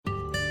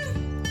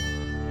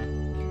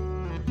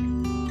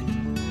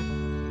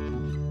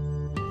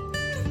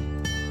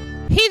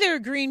there,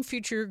 Green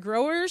Future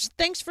Growers.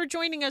 Thanks for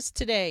joining us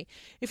today.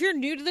 If you're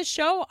new to the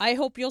show, I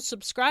hope you'll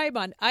subscribe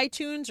on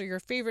iTunes or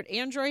your favorite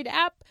Android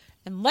app,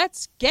 and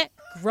let's get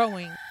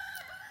growing.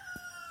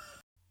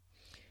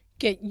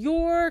 Get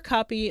your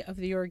copy of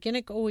the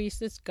Organic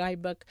Oasis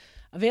Guidebook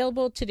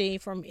available today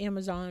from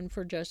Amazon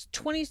for just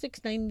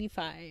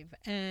 $26.95.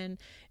 And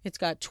it's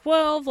got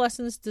 12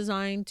 lessons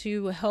designed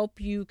to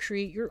help you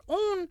create your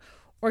own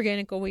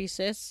organic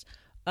oasis.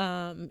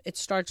 It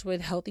starts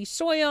with healthy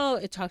soil.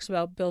 It talks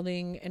about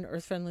building an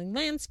earth-friendly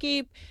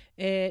landscape.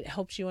 It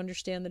helps you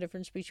understand the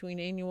difference between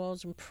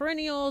annuals and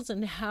perennials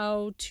and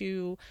how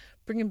to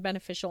bring in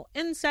beneficial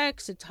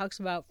insects. It talks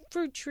about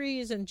fruit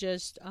trees and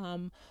just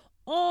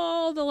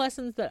all the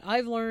lessons that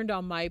I've learned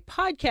on my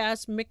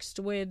podcast mixed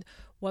with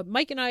what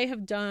Mike and I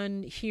have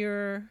done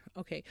here.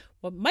 Okay,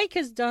 what Mike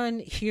has done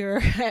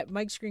here at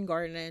Mike's Green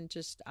Garden, and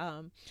just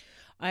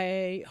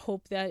I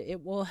hope that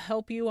it will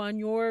help you on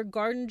your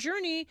garden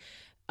journey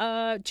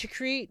to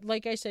create,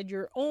 like I said,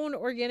 your own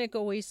organic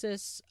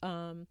oasis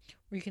where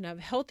you can have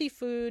healthy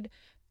food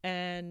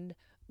and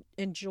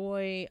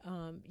enjoy,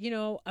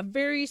 a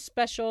very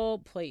special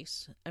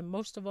place. And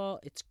most of all,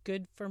 it's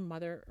good for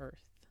Mother Earth.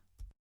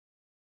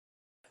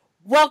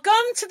 Welcome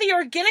to the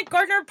Organic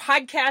Gardener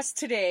podcast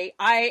today.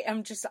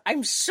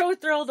 I'm so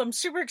thrilled. I'm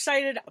super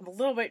excited. I'm a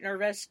little bit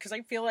nervous because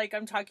I feel like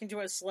I'm talking to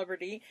a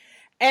celebrity.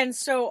 And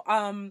so,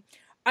 I'm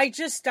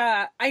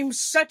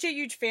such a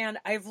huge fan.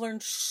 I've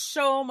learned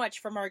so much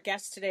from our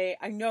guest today.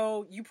 I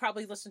know you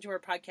probably listen to our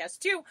podcast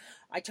too.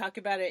 I talk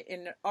about it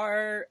in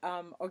our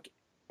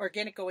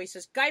Organic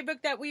Oasis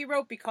guidebook that we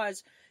wrote,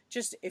 because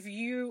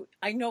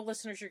I know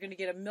listeners, you're going to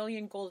get a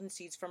million golden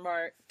seeds from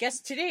our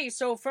guest today.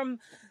 So from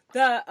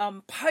the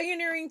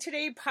Pioneering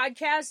Today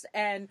podcast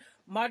and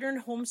Modern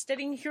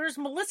Homesteading, here's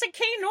Melissa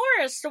K.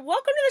 Norris. So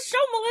welcome to the show,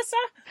 Melissa.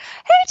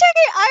 Hey,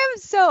 Jackie, I am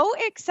so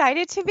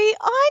excited to be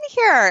on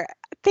here.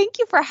 Thank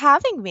you for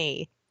having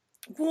me.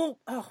 Well,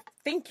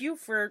 thank you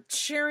for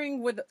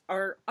sharing with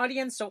our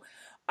audience. So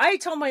I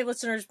tell my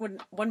listeners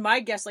when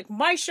my guests, like,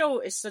 my show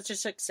is such a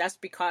success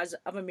because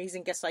of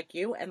amazing guests like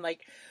you. And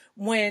like,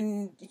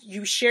 when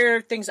you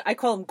share things, I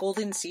call them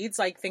golden seeds,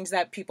 like things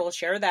that people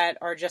share that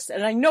are just,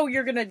 and I know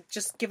you're going to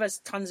just give us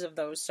tons of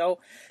those. So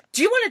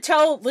do you want to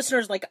tell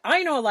listeners, like,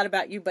 I know a lot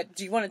about you, but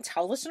do you want to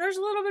tell listeners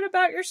a little bit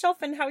about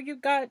yourself and how you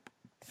got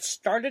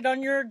started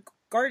on your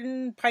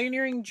garden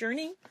pioneering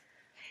journey?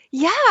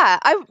 Yeah,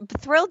 I'm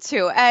thrilled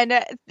to. And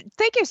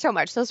thank you so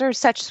much. Those are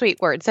such sweet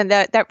words. And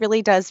that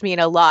really does mean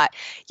a lot.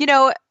 You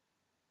know,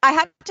 I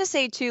have to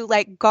say too,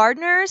 like,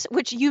 gardeners,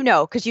 which you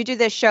know, because you do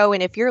this show,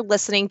 and if you're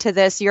listening to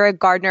this, you're a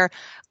gardener.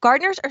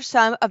 Gardeners are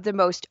some of the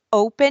most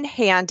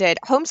open-handed,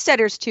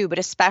 homesteaders too, but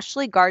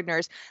especially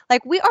gardeners.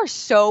 Like, we are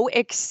so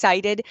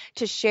excited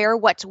to share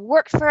what's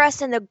worked for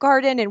us in the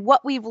garden and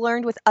what we've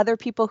learned with other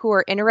people who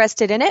are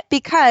interested in it,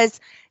 because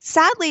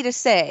sadly to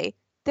say,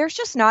 there's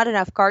just not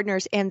enough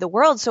gardeners in the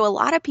world. So a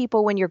lot of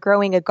people, when you're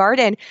growing a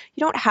garden,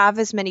 you don't have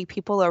as many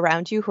people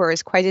around you who are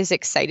quite as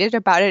excited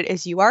about it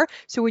as you are.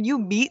 So when you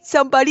meet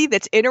somebody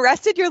that's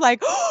interested, you're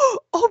like,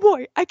 oh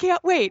boy, I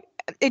can't wait.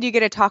 And you get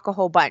to talk a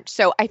whole bunch.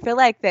 So I feel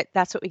like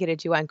that's what we get to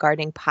do on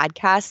gardening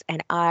podcasts,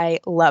 and I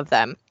love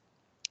them.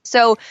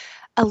 So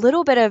a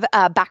little bit of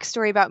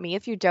backstory about me,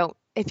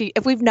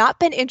 if we've not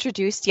been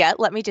introduced yet,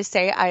 let me just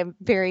say I'm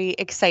very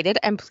excited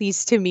and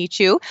pleased to meet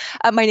you.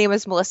 My name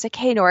is Melissa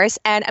K. Norris,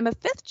 and I'm a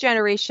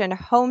fifth-generation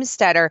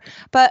homesteader.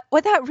 But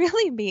what that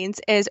really means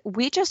is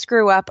we just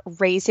grew up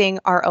raising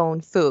our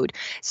own food.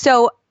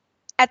 So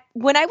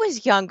when I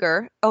was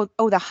younger,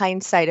 the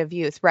hindsight of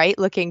youth, right?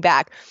 Looking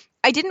back,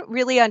 I didn't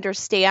really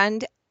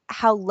understand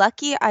how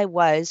lucky I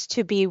was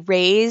to be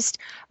raised.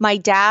 My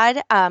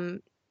dad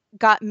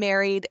got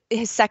married.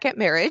 His second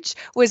marriage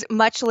was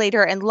much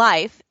later in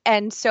life.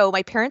 And so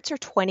my parents are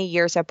 20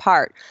 years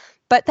apart.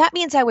 But that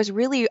means I was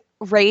really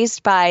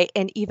raised by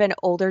an even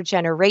older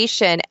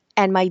generation.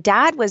 And my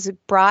dad was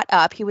brought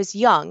up, he was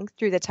young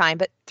through the time,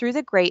 but through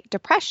the Great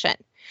Depression.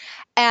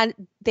 And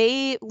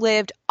they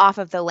lived off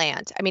of the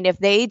land. I mean, if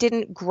they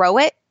didn't grow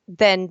it,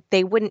 then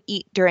they wouldn't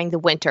eat during the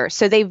winter.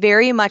 So they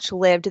very much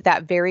lived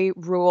that very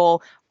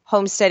rural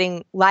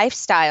homesteading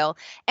lifestyle.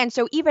 And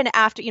so even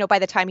after, by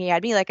the time he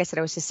had me, like I said,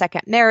 it was his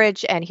second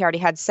marriage, and he already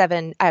had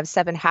I have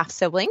 7 half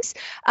siblings,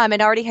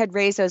 and already had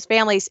raised those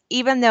families.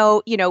 Even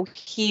though,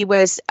 he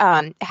was,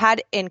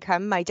 had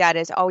income, my dad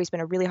has always been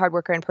a really hard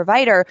worker and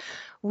provider,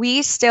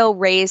 we still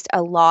raised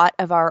a lot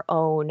of our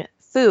own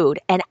food.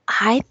 And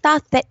I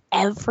thought that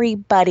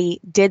everybody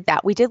did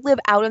that. We did live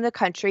out in the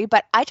country,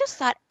 but I just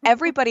thought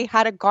everybody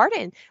had a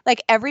garden.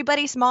 Like,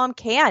 everybody's mom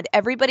canned.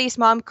 Everybody's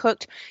mom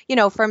cooked,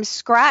 from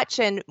scratch.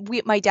 And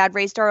my dad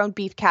raised our own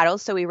beef cattle.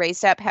 So we we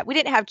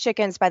didn't have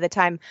chickens by the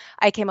time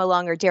I came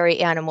along, or dairy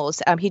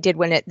animals. He did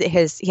when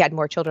he had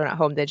more children at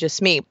home than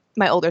just me.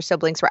 My older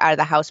siblings were out of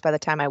the house by the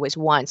time I was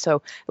 1. So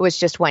it was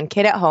just one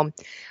kid at home.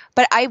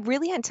 But I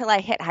really, until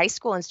I hit high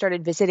school and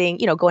started visiting,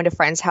 going to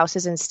friends'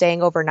 houses and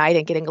staying overnight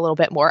and getting a little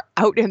bit more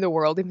out in the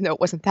world, even though it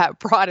wasn't that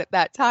broad at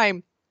that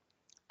time,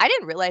 I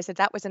didn't realize that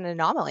that was an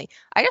anomaly.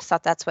 I just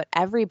thought that's what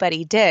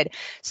everybody did.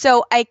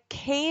 So I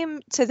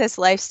came to this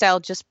lifestyle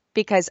just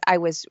because I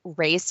was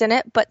raised in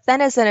it. But then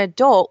as an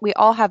adult, we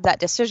all have that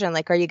decision.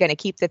 Like, are you going to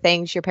keep the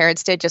things your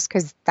parents did just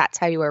because that's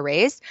how you were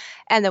raised?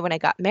 And then when I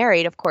got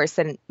married, of course,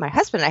 then my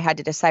husband and I had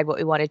to decide what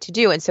we wanted to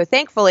do. And so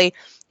thankfully,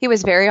 he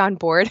was very on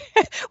board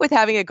with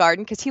having a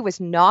garden because he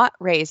was not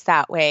raised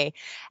that way.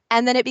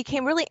 And then it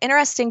became really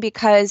interesting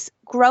because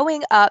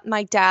growing up,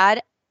 my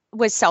dad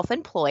was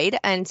self-employed.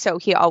 And so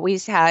he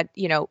always had,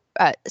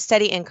 a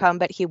steady income,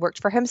 but he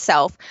worked for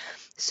himself.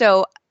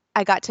 So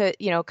I got to,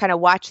 kind of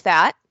watch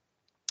that.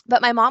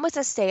 But my mom was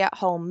a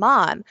stay-at-home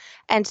mom.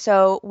 And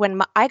so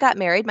when I got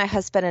married, my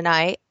husband and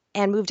I,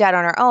 and moved out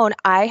on our own,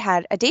 I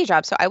had a day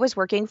job. So I was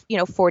working,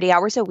 40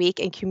 hours a week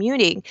and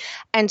commuting.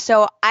 And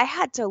so I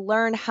had to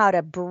learn how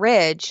to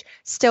bridge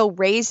still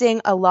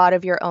raising a lot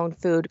of your own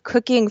food,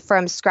 cooking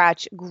from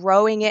scratch,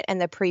 growing it and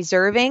the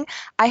preserving.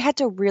 I had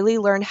to really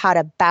learn how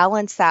to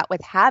balance that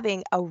with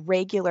having a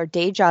regular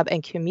day job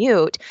and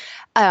commute.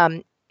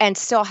 And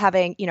still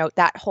having,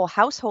 that whole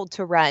household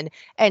to run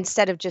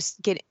instead of just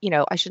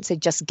I shouldn't say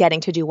just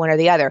getting to do one or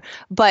the other.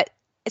 But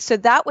so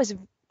that was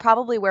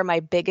probably where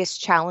my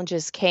biggest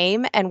challenges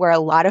came and where a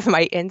lot of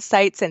my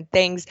insights and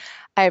things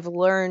I've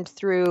learned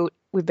through,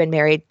 we've been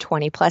married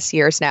 20 plus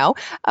years now,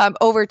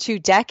 over 2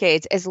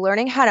 decades, is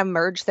learning how to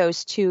merge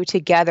those two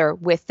together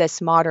with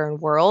this modern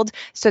world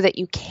so that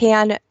you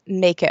can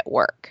make it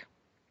work.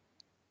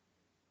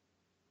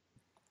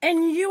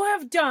 And you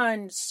have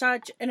done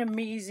such an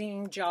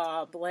amazing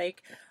job.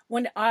 Like,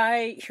 when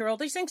I hear all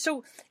these things,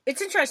 so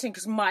it's interesting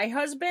because my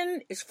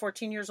husband is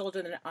 14 years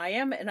older than I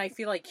am, and I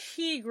feel like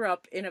he grew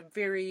up in a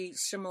very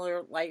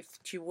similar life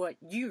to what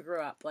you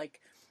grew up. Like,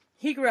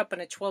 he grew up in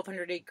a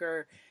 1,200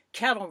 acre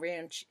cattle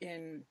ranch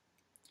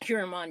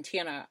here in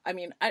Montana. I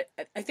mean, I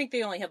think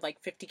they only had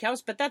like 50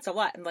 cows, but that's a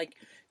lot. And like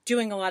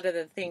doing a lot of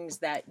the things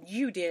that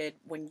you did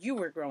when you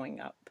were growing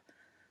up.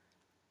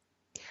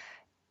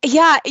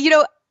 Yeah,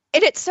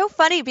 and it's so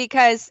funny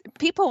because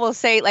people will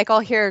say, like, I'll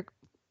hear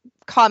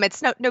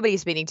comments. No,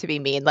 nobody's meaning to be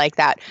mean like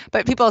that,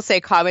 but people say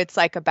comments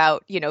like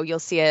about, you'll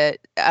see a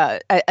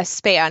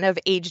span of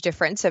age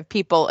difference of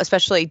people,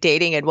 especially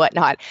dating and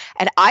whatnot.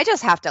 And I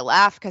just have to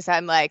laugh because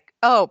I'm like,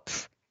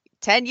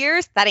 10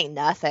 years? That ain't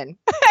nothing.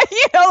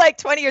 Like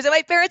 20 years. And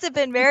my parents have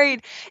been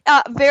married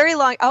very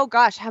long. Oh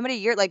gosh, how many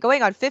years? Like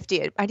going on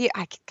 50. I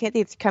can't think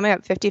it's coming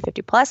up 50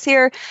 plus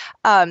here.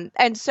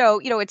 And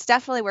so, it's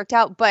definitely worked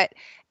out. But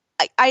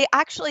I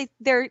actually,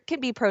 there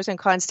can be pros and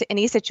cons to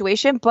any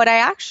situation, but I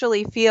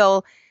actually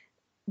feel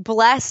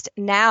blessed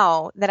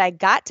now that I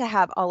got to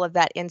have all of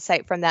that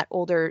insight from that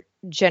older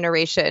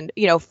generation,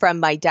 from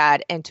my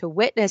dad, and to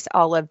witness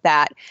all of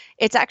that.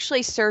 It's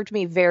actually served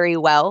me very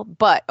well.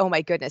 But oh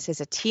my goodness, as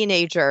a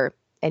teenager,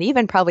 and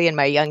even probably in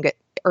my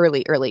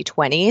early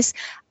 20s,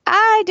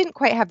 I didn't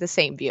quite have the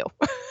same view.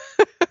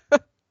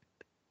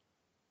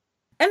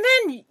 And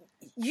then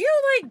you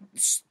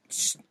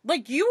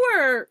like you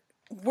were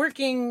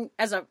working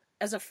as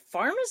a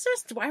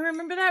pharmacist. Do I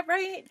remember that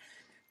right?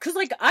 Because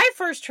like I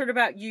first heard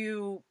about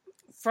you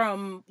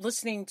from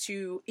listening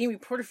to Amy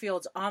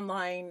Porterfield's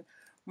online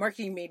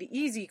Marketing Made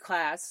Easy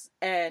class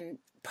and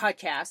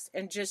podcast,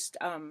 and just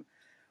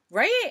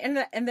right,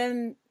 and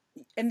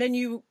then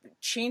you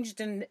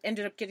changed and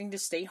ended up getting to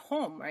stay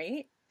home,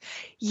 right?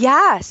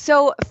 Yeah.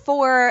 So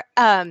for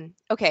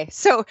okay,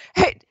 so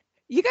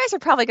you guys are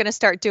probably going to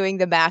start doing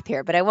the math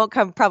here, but I won't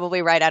come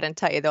probably right out and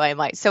tell you, though I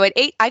might. So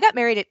I got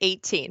married at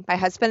 18. My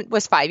husband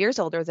was 5 years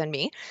older than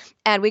me,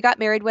 and we got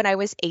married when I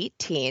was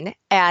 18.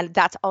 And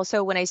that's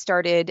also when I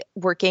started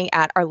working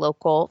at our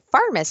local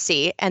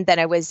pharmacy. And then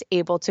I was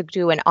able to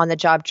do an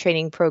on-the-job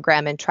training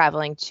program and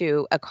traveling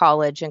to a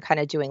college and kind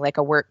of doing like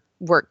a work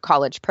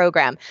college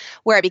program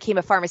where I became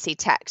a pharmacy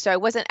tech. So I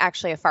wasn't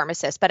actually a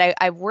pharmacist, but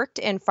I worked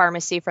in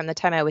pharmacy from the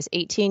time I was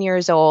 18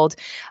 years old.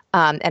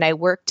 And I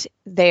worked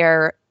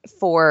there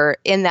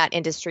in that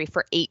industry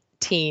for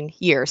 18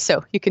 years.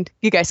 So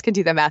you guys can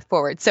do the math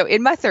forward. So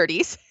in my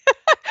 30s,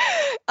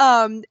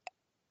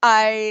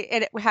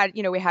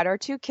 we had our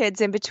 2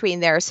 kids in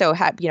between there. So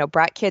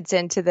brought kids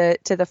into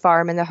the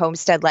farm and the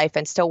homestead life,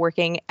 and still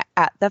working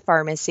at the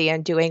pharmacy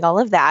and doing all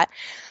of that.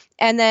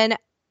 And then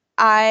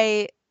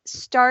I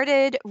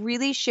started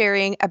really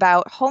sharing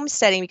about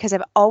homesteading because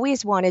I've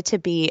always wanted to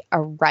be a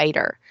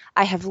writer.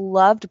 I have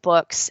loved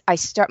books.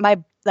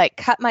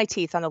 Cut my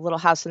teeth on the Little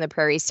House on the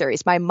Prairie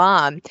series. My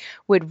mom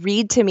would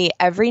read to me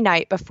every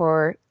night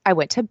before I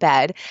went to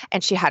bed,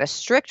 and she had a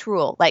strict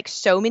rule, like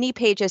so many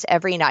pages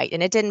every night.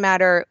 And it didn't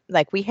matter,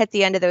 like we hit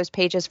the end of those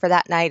pages for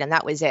that night and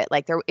that was it.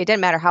 Like it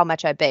didn't matter how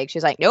much I begged.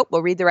 She's like, nope,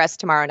 we'll read the rest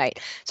tomorrow night.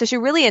 So she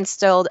really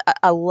instilled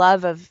a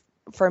love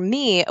for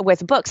me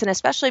with books, and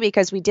especially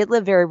because we did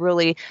live very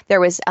rurally.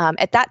 There was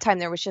at that time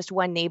there was just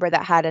one neighbor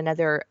that had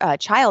another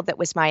child that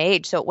was my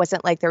age, so it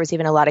wasn't like there was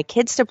even a lot of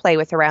kids to play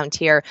with around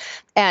here.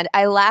 And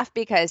I laugh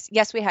because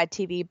yes, we had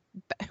TV,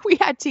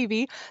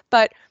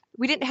 but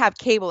we didn't have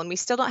cable, and we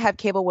still don't have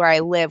cable where I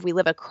live. We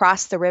live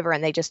across the river,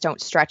 and they just don't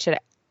stretch it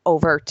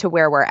over to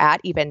where we're at.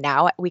 Even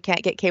now, we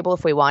can't get cable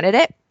if we wanted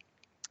it.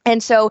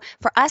 And so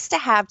for us to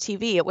have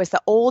TV, it was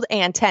the old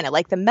antenna,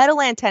 like the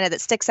metal antenna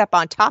that sticks up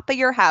on top of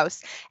your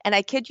house. And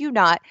I kid you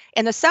not,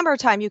 in the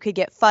summertime, you could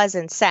get fuzz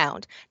and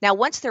sound. Now,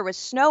 once there was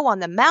snow on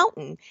the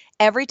mountain,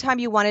 every time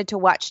you wanted to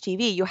watch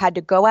TV, you had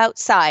to go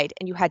outside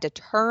and you had to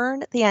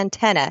turn the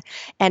antenna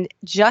and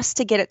just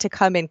to get it to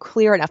come in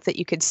clear enough that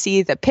you could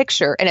see the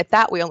picture. And at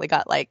that, we only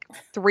got like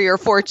 3 or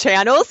 4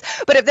 channels.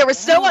 But if there was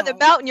snow on the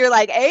mountain, you're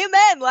like,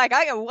 amen. Like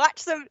I can watch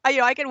some,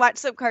 I can watch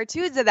some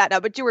cartoons of that now,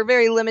 but you were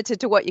very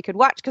limited to what you could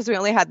watch because we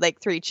only had like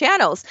 3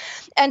 channels.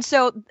 And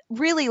so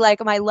really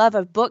like my love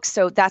of books.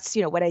 So that's,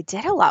 what I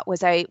did a lot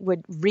was I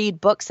would read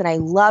books and I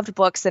loved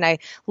books and I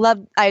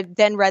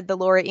then read the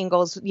Laura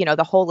Ingalls,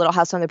 the whole Little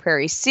House on the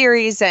Prairie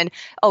series and,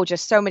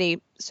 just so many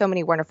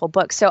wonderful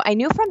books. So I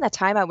knew from the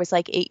time I was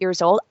like 8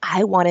 years old,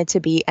 I wanted to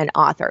be an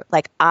author.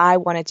 Like I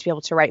wanted to be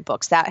able to write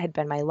books. That had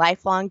been my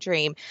lifelong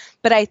dream.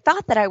 But I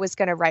thought that I was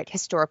going to write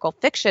historical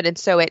fiction. And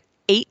so at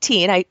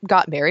 18, I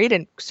got married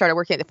and started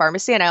working at the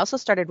pharmacy. And I also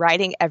started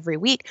writing every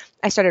week.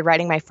 I started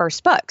writing my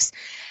first books.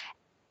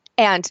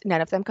 And none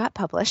of them got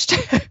published.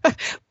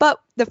 But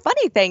the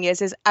funny thing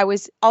is I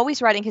was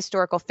always writing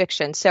historical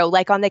fiction. So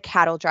like on the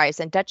cattle drives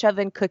and Dutch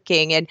oven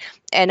cooking.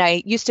 And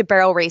I used to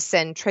barrel race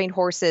and train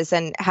horses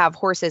and have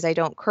horses. I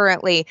don't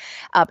currently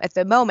at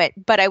the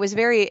moment, but I was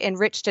very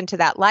enriched into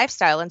that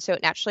lifestyle. And so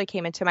it naturally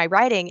came into my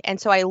writing. And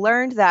so I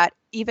learned that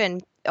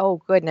even,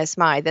 oh goodness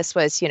my, this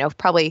was,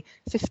 probably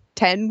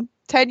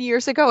 10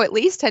 years ago, at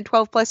least 10,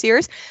 12 plus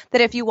years,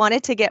 that if you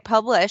wanted to get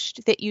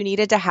published, that you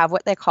needed to have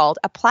what they called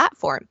a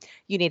platform.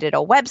 You needed a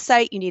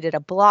website, you needed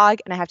a blog.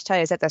 And I have to tell you,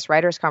 I was at this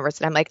writers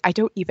conference and I'm like, I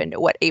don't even know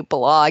what a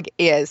blog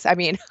is. I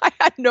mean, I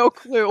had no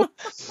clue.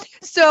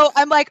 So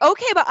I'm like,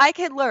 okay, but I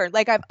can learn.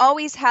 Like I've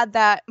always had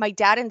that. My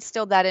dad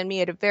instilled that in me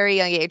at a very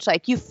young age.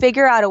 Like you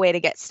figure out a way to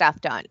get stuff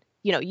done.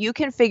 You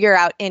can figure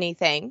out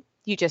anything.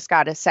 You just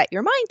got to set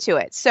your mind to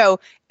it.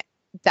 So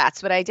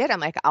that's what I did. I'm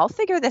like, I'll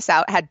figure this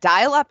out. Had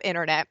dial-up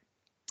internet.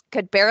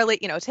 Could barely,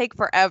 take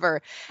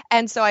forever.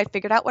 And so I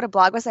figured out what a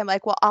blog was. I'm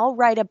like, well, I'll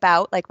write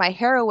about, like my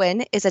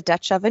heroine is a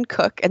Dutch oven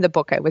cook in the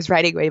book I was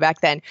writing way back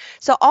then.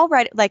 So I'll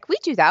write, like we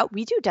do that.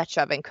 We do Dutch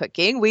oven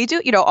cooking. We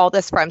do, all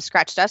this from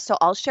scratch stuff. So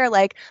I'll share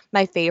like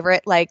my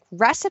favorite like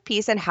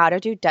recipes and how to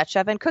do Dutch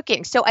oven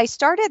cooking. So I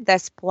started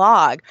this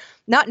blog,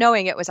 not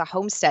knowing it was a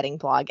homesteading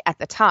blog at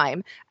the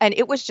time. And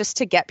it was just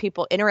to get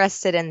people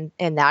interested in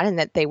that and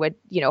that they would,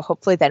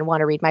 hopefully then want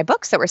to read my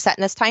books that were set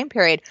in this time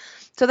period.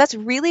 So that's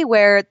really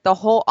where the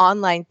whole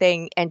online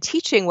thing and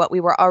teaching what we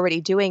were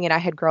already doing and I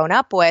had grown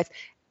up with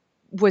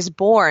was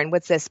born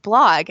with this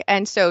blog.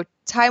 And so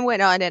time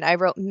went on and I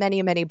wrote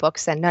many, many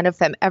books and none of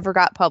them ever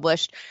got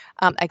published.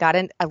 I got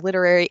a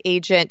literary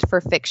agent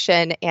for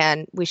fiction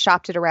and we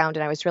shopped it around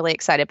and I was really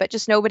excited, but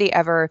just nobody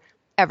ever,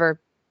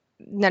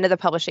 none of the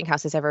publishing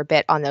houses ever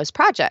bit on those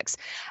projects.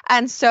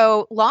 And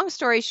so long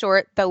story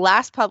short, the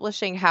last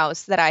publishing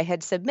house that I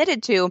had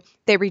submitted to,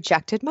 they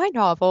rejected my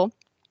novel,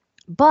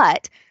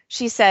 but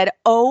she said,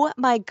 oh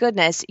my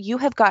goodness, you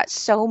have got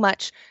so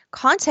much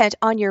content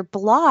on your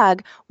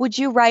blog. Would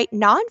you write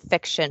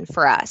nonfiction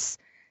for us?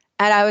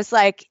 And I was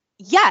like,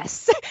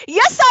 yes,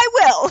 yes, I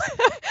will.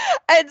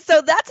 And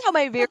so that's how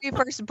my very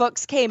first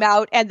books came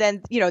out. And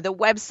then, the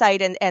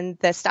website and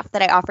the stuff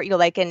that I offer,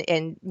 like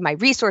in my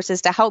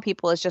resources to help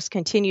people has just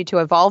continued to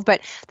evolve.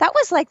 But that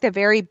was like the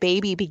very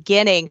baby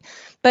beginning.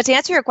 But to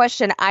answer your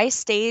question, I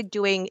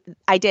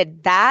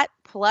did that.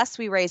 Plus,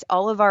 we raise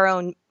all of our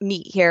own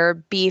meat here,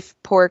 beef,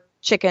 pork,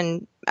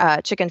 chicken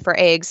for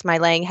eggs, my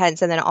laying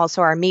hens, and then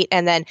also our meat.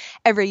 And then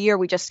every year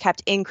we just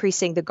kept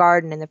increasing the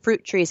garden and the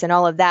fruit trees and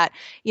all of that,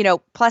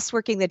 plus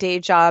working the day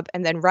job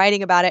and then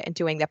writing about it and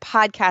doing the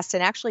podcast.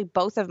 And actually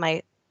both of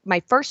my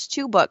first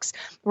 2 books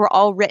were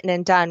all written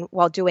and done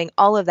while doing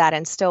all of that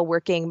and still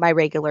working my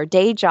regular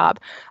day job.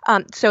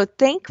 So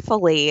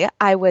thankfully,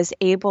 I was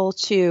able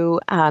to,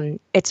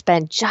 it's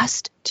been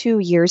just 2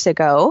 years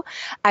ago,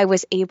 I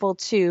was able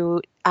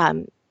to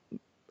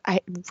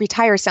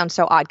retire sounds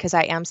so odd because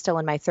I am still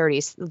in my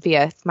 30s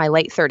via my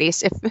late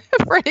 30s. If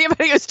for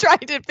anybody who's trying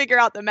to figure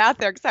out the math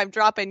there, because I'm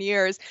dropping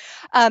years,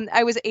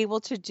 I was able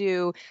to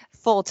do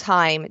full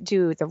time,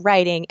 do the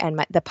writing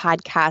and the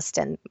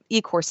podcast and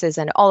e-courses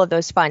and all of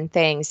those fun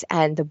things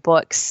and the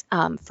books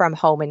from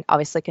home and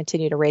obviously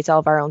continue to raise all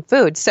of our own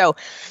food. So,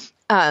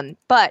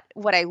 but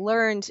what I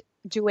learned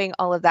doing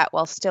all of that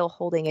while still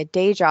holding a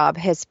day job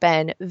has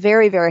been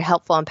very, very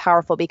helpful and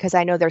powerful because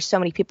I know there's so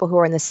many people who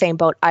are in the same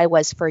boat I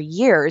was for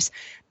years.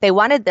 They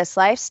wanted this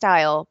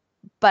lifestyle,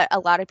 but a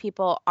lot of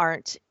people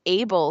aren't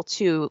able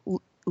to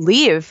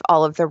leave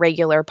all of the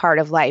regular part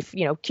of life,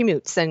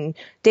 commutes and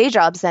day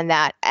jobs and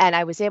that. And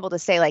I was able to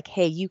say like,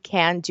 hey, you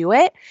can do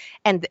it.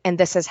 And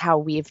this is how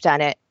we've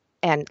done it.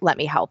 And let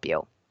me help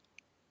you.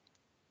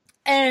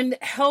 And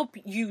help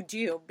you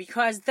do,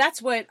 because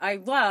that's what I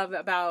love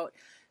about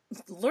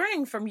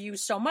learning from you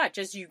so much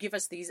as you give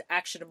us these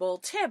actionable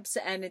tips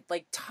and it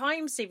like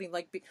time saving.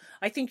 Like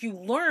I think you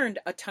learned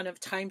a ton of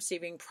time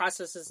saving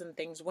processes and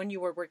things when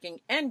you were working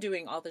and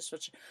doing all this,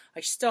 which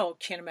I still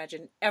can't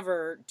imagine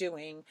ever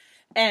doing.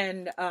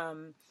 And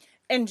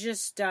and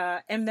just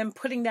and then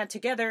putting that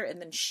together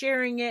and then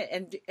sharing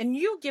it, and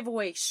you give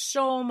away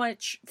so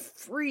much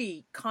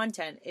free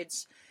content.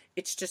 It's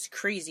just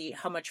crazy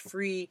how much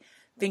free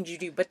things you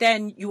do. But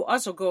then you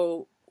also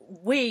go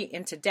way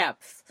into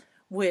depth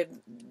with,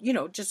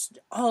 just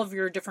all of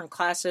your different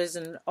classes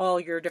and all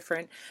your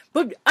different,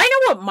 but I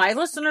know what my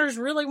listeners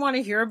really want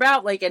to hear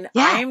about, like, and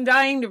I'm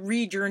dying to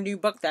read your new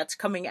book that's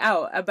coming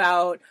out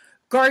about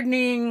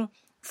gardening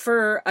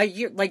for a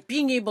year, like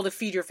being able to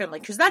feed your family.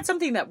 Cause that's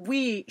something that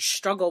we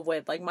struggle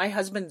with. Like, my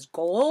husband's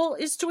goal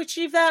is to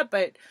achieve that,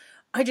 but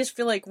I just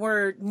feel like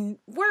we're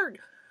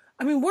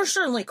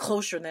certainly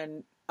closer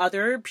than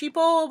other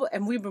people,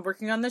 and we've been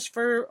working on this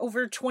for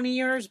over 20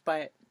 years,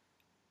 but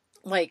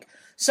like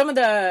some of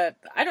the,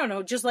 I don't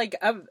know, just like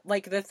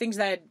the things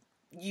that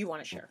you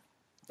want to share.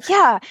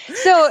 Yeah.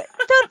 So,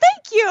 no,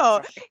 thank you.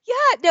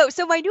 Yeah. No.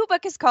 So my new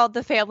book is called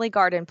The Family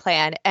Garden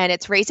Plan, and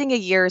it's raising a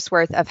year's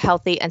worth of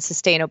healthy and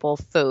sustainable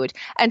food.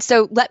 And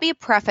so let me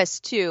preface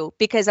too,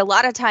 because a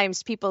lot of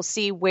times people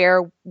see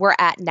where we're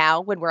at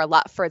now when we're a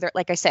lot further,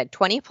 like I said,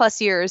 20 plus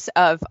years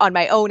on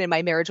my own in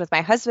my marriage with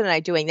my husband and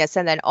I doing this.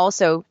 And then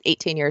also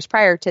 18 years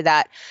prior to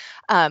that,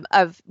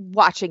 of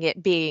watching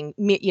it being,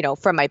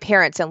 from my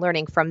parents and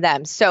learning from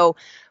them. So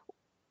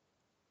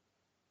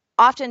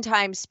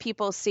oftentimes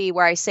people see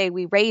where I say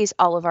we raise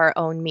all of our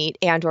own meat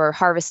and or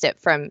harvest it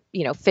from,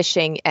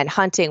 fishing and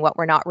hunting, what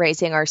we're not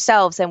raising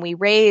ourselves. And we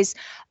raise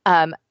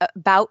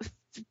about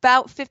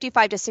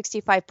 55 to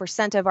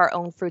 65% of our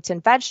own fruits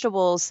and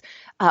vegetables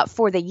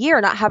for the year,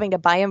 not having to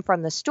buy them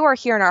from the store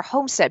here in our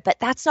homestead.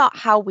 But that's not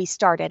how we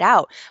started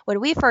out.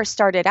 When we first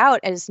started out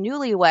as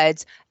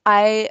newlyweds,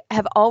 I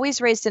have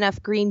always raised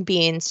enough green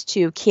beans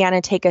to can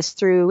and take us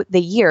through the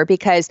year,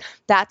 because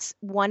that's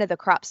one of the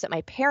crops that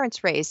my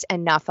parents raised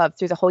enough of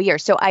through the whole year.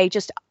 So I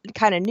just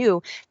kind of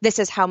knew this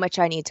is how much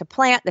I need to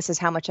plant. This is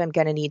how much I'm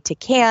going to need to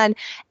can,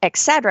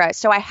 etc.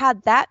 So I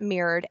had that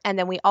mirrored. And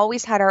then we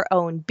always had our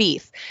own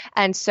beef.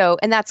 And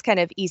that's kind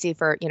of easy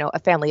for, a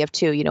family of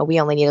two.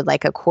 We only needed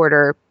like a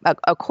quarter of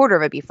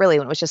a beef really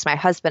when it was just my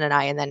husband and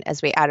I. And then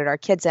as we added our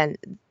kids in,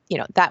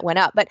 that went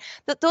up.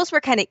 But those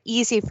were kind of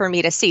easy for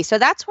me to see. So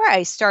that's where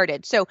I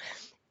started. So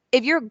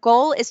if your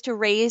goal is to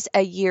raise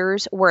a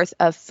year's worth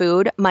of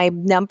food, my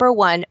number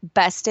one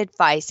best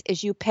advice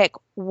is you pick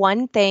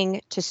one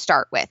thing to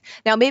start with.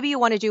 Now, maybe you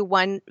want to do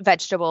one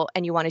vegetable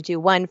and you want to do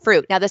one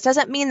fruit. Now, this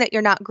doesn't mean that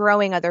you're not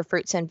growing other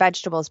fruits and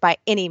vegetables by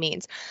any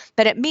means,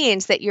 but it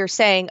means that you're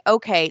saying,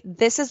 okay,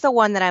 this is the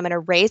one that I'm going to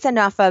raise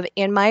enough of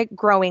in my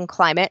growing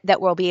climate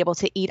that we'll be able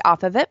to eat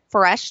off of it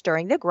fresh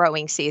during the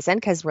growing season,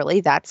 because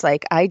really that's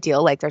like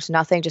ideal. Like, there's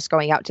nothing just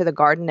going out to the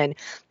garden and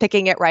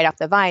picking it right off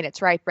the vine.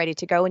 It's ripe, ready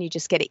to go, and you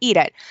just get to eat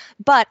it.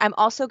 But I'm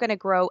also going to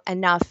grow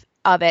enough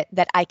of it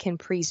that I can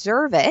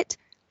preserve it,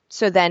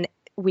 so then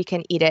we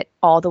can eat it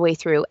all the way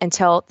through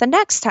until the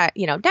next time,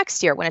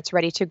 next year when it's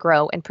ready to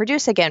grow and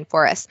produce again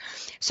for us.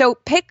 So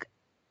pick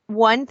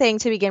one thing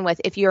to begin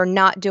with if you're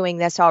not doing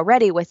this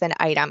already with an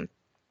item.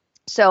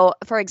 So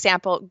for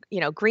example,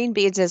 green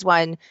beans is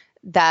one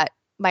that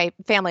my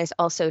family has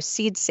also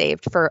seed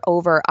saved for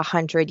over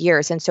 100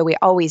 years. And so we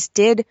always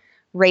did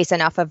raise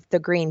enough of the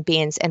green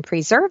beans and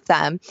preserve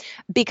them,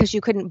 because you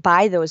couldn't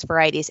buy those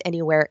varieties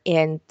anywhere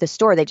in the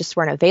store. They just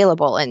weren't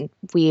available. And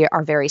we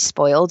are very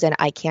spoiled, and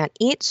I can't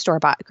eat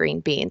store-bought green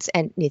beans,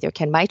 and neither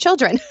can my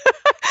children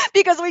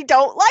because we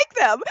don't like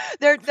them.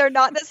 They're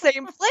not the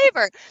same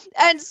flavor.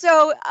 And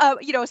so,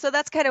 so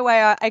that's kind of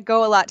why I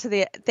go a lot to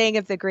the thing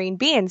of the green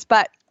beans.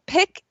 But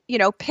pick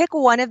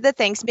one of the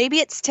things. Maybe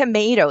it's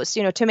tomatoes.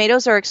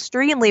 Tomatoes are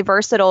extremely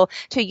versatile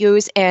to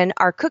use in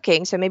our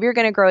cooking. So maybe you're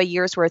going to grow a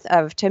year's worth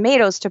of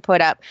tomatoes to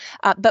put up,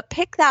 but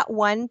pick that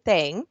one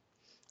thing,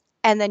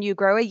 and then you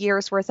grow a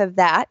year's worth of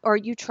that, or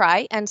you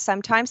try. And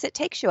sometimes it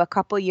takes you a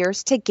couple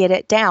years to get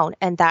it down,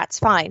 and that's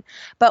fine.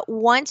 But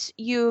once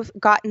you've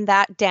gotten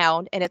that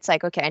down and it's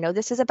like, okay, I know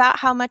this is about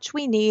how much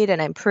we need,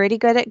 and I'm pretty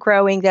good at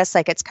growing this,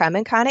 like it's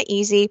coming kind of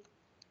easy,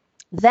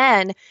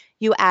 then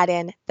you add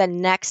in the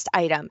next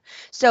item.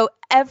 So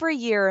every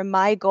year,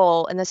 my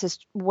goal, and this is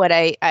what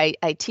I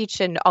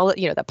teach in all,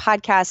 the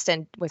podcast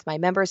and with my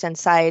members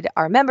inside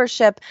our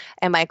membership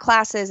and my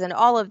classes and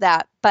all of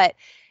that. But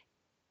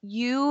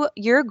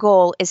your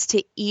goal is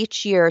to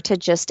each year to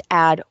just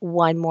add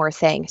one more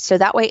thing. So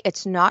that way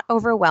it's not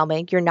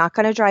overwhelming. You're not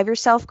going to drive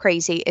yourself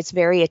crazy. It's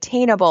very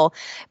attainable.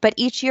 But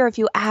each year, if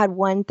you add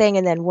one thing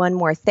and then one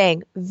more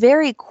thing,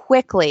 very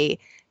quickly,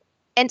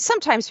 and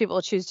sometimes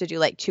people choose to do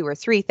like 2 or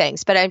 3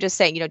 things, but I'm just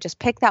saying, just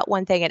pick that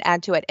one thing and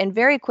add to it. And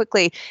very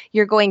quickly,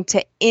 you're going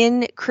to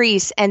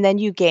increase, and then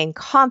you gain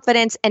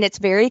confidence, and it's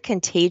very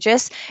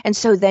contagious. And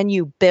so then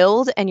you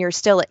build, and you're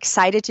still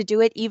excited to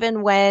do it,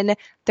 even when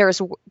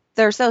there's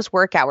those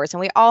work hours.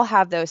 And we all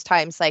have those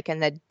times, like in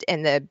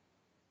the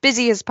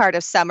busiest part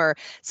of summer.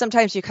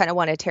 Sometimes you kind of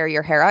want to tear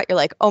your hair out. You're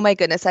like, oh my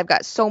goodness, I've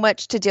got so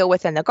much to deal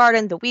with in the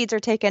garden. The weeds are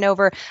taking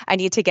over. I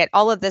need to get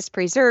all of this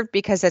preserved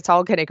because it's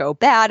all going to go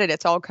bad and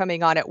it's all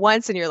coming on at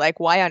once. And you're like,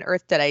 why on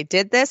earth did I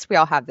did this? We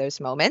all have those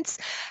moments.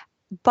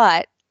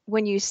 But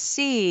when you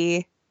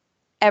see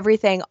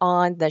everything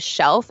on the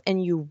shelf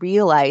and you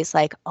realize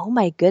like, oh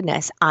my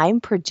goodness,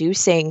 I'm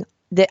producing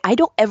that I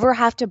don't ever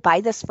have to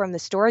buy this from the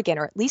store again,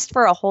 or at least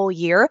for a whole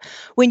year.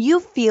 When you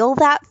feel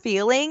that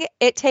feeling,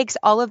 it takes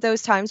all of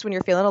those times when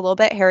you're feeling a little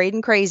bit harried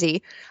and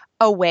crazy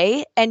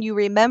away. And you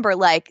remember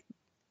like,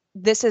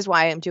 this is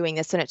why I'm doing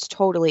this and it's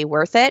totally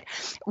worth it.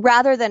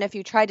 Rather than if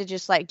you try to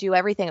just like do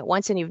everything at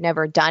once and you've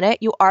never done it,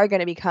 you are going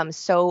to become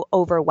so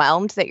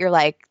overwhelmed that you're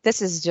like,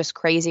 this is just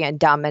crazy and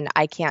dumb and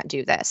I can't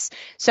do this.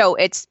 So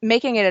it's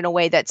making it in a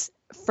way that's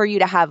for you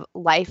to have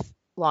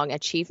lifelong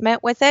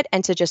achievement with it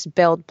and to just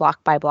build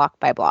block by block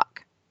by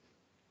block.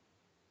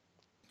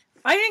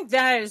 I think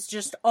that is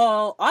just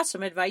all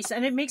awesome advice,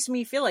 and it makes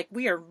me feel like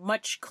we are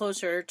much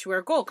closer to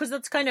our goal, because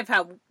that's kind of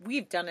how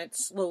we've done it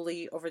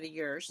slowly over the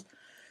years.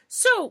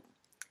 So,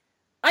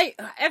 I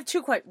have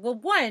two questions. Well,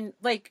 one,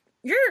 like,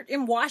 you're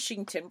in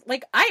Washington.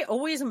 Like, I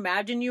always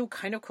imagine you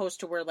kind of close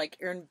to where, like,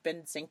 Aaron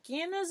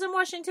Benzinkian is in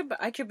Washington,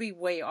 but I could be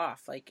way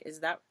off. Like, is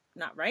that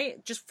not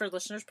right? Just for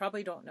listeners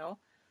probably don't know.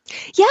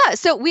 Yeah,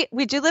 so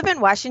we do live in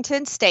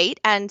Washington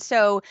State, and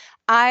so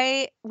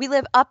we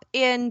live up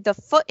in the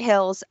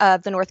foothills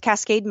of the North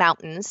Cascade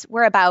Mountains.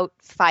 We're about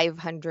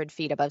 500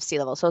 feet above sea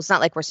level, so it's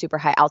not like we're super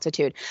high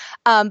altitude.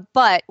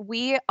 But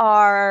we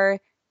are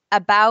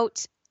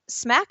about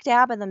smack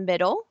dab in the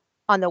middle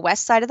on the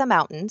west side of the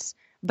mountains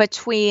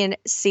between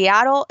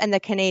Seattle and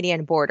the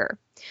Canadian border.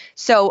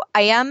 So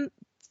I am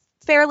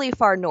fairly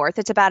far north.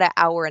 It's about an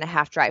hour and a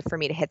half drive for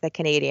me to hit the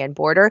Canadian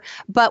border,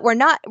 but we're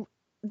not.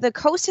 The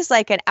coast is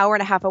like an hour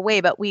and a half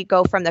away, but we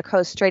go from the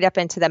coast straight up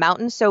into the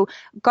mountains. So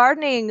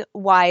gardening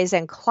wise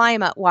and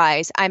climate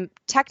wise, I'm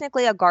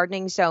technically a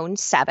gardening zone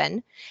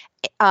 7.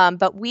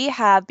 But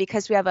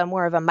because we have a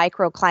more of a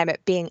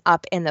microclimate being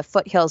up in the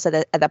foothills of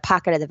the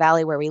pocket of the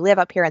valley where we live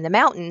up here in the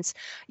mountains,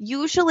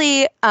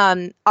 usually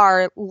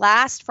our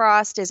last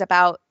frost is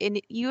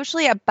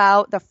usually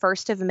about the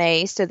 1st of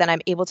May. So then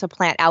I'm able to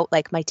plant out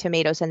like my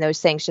tomatoes and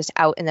those things just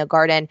out in the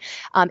garden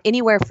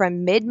anywhere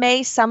from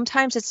mid-May.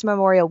 Sometimes it's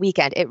Memorial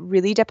Weekend. It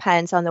really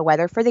depends on the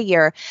weather for the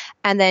year.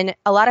 And then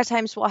a lot of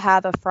times we'll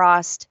have a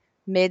frost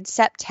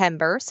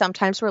mid-September.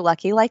 Sometimes we're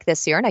lucky like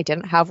this year, and I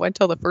didn't have one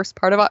till the first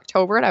part of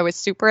October, and I was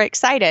super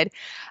excited.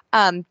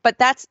 But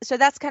that's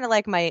kind of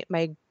like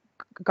my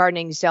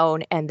gardening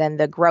zone, and then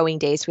the growing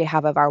days we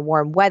have of our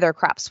warm weather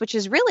crops, which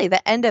is really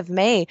the end of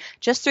May,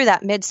 just through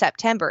that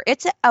mid-September.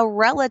 It's a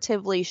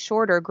relatively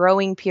shorter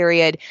growing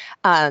period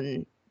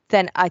than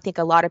I think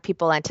a lot of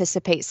people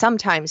anticipate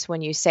sometimes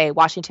when you say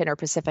Washington or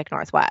Pacific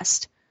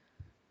Northwest.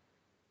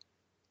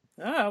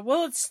 Oh,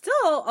 well, it's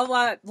still a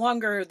lot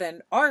longer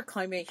than our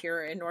climate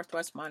here in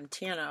Northwest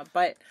Montana.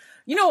 But,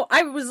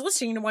 I was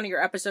listening to one of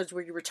your episodes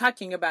where you were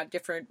talking about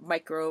different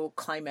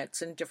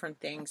microclimates and different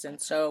things. And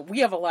so we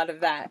have a lot of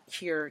that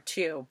here,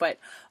 too. But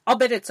I'll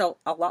bet it's a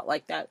lot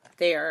like that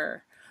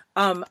there.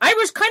 I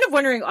was kind of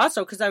wondering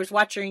also, because I was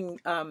watching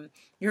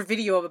your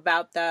video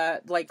about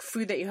the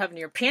food that you have in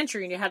your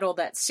pantry, and you had all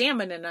that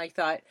salmon, and I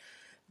thought,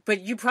 but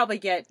you probably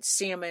get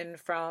salmon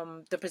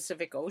from the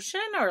Pacific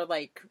Ocean, or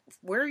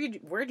where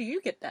do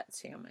you get that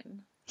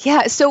salmon?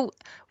 Yeah, so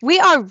we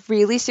are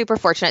really super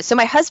fortunate. So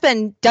my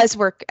husband does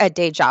work a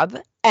day job,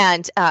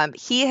 and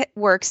he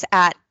works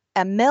at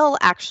a mill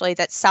actually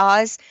that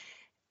saws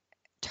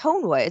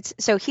tone woods.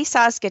 So he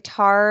saws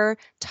guitar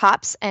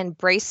tops and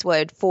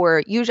bracewood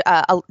for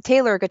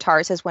Taylor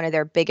Guitars is one of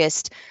their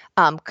biggest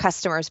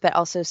customers, but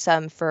also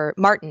some for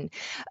Martin.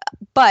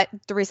 But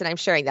the reason I'm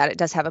sharing that, it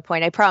does have a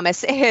point, I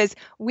promise, is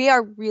we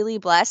are really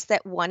blessed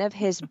that one of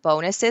his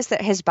bonuses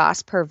that his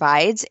boss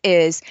provides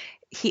is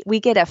we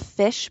get a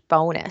fish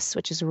bonus,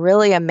 which is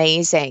really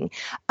amazing.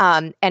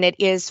 And it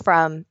is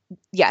from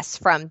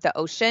the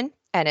ocean.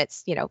 And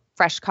it's,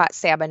 fresh caught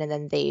salmon, and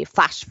then they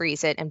flash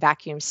freeze it and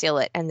vacuum seal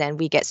it. And then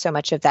we get so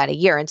much of that a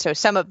year. And so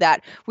some of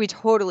that we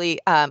totally,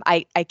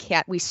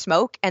 we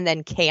smoke and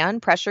then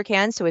pressure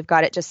can. So we've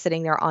got it just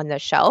sitting there on the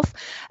shelf.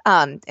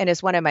 And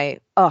it's one of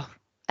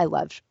I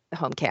love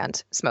home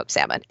canned smoked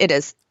salmon. It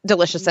is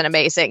delicious and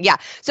amazing. Yeah.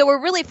 So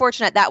we're really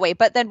fortunate that way.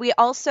 But then we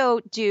also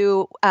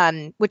do,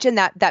 which in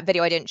that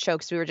video I didn't show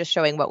because we were just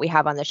showing what we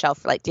have on the shelf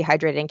for like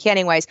dehydrated and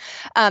canning wise.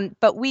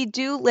 But we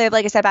do live,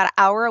 like I said, about an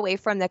hour away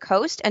from the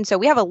coast. And so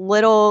we have a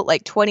little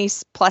 20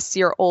 plus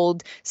year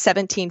old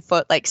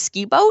 17-foot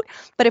ski boat.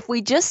 But if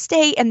we just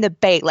stay in the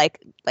bay, like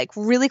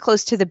really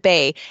close to the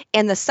bay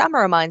in the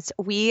summer months,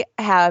 we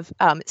have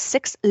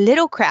 6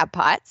 little crab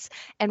pots,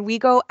 and we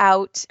go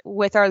out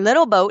with our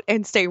little boat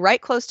and stay right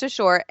close to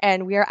shore.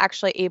 And we are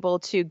actually able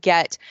to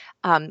get,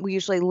 we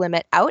usually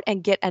limit out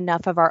and get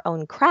enough of our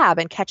own crab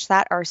and catch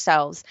that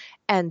ourselves,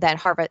 and then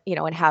harvest,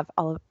 and have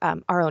all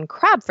of, our own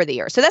crab for the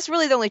year. So that's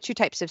really the only 2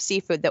 types of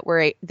seafood that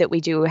we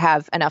do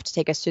have enough to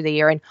take us through the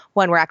year. And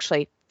one we're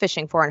actually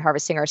fishing for and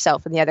harvesting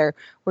ourselves, and the other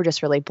we're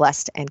just really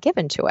blessed and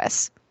given to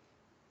us.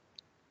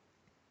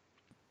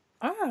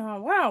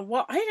 Oh, wow.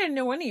 Well, I didn't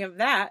know any of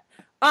that.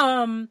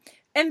 And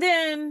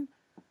then,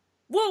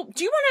 well,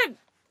 do you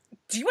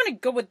want to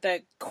go with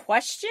the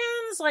questions?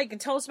 And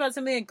tell us about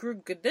something that grew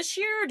good this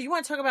year? Or do you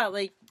want to talk about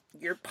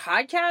your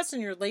podcast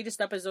and your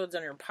latest episodes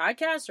on your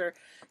podcast, or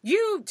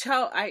you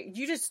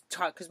just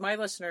talk, because my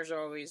listeners are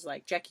always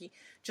like, Jackie,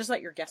 just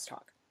let your guests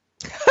talk.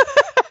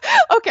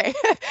 Okay.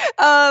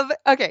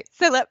 Okay.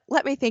 So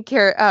let me think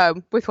here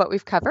with what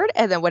we've covered,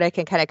 and then what I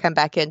can kind of come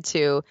back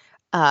into.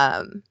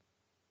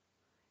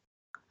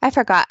 I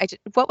forgot.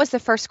 What was the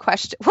first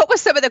question? What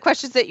was some of the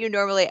questions that you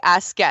normally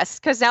ask guests?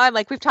 Because now I'm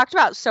like, we've talked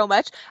about so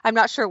much. I'm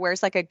not sure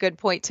where's like a good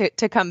point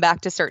to come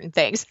back to certain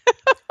things.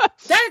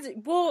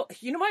 Well,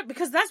 you know what?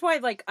 Because that's why,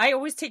 like, I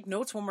always take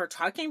notes when we're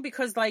talking,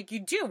 because, like, you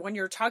do when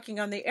you're talking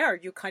on the air,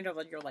 you're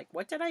like,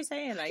 what did I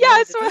say? And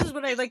this is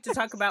what I like to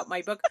talk about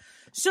my book.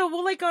 So,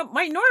 well, like,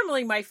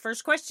 my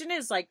first question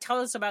is like,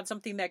 tell us about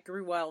something that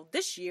grew well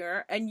this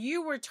year, and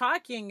you were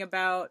talking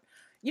about.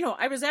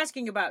 I was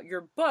asking about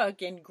your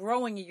book and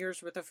growing a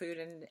year's worth of food,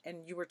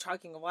 and you were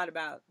talking a lot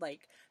about,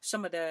 like,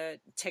 some of the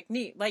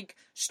technique, like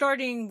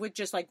starting with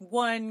just like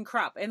one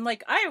crop. And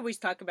like, I always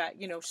talk about,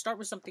 start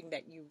with something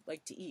that you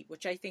like to eat,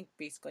 which I think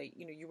basically,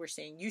 you were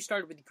saying you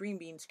started with green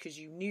beans because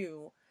you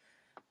knew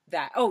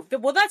that.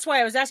 Well, that's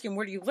why I was asking,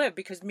 where do you live?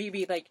 Because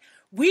maybe like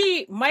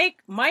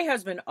my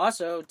husband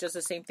also does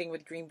the same thing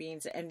with green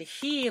beans, and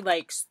he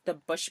likes the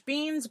bush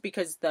beans,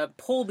 because the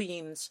pole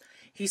beans,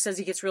 he says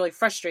he gets really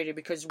frustrated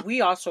because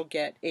we also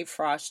get a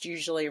frost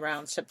usually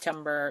around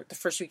September, the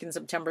first week in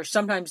September,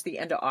 sometimes the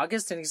end of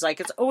August. And he's like,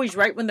 it's always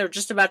right when they're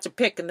just about to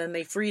pick, and then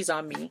they freeze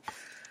on me.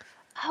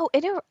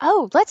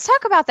 Let's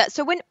talk about that.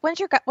 So what's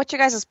your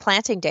guys'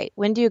 planting date?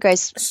 When do you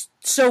guys?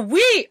 So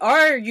we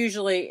are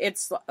usually,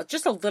 it's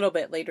just a little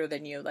bit later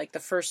than you. Like the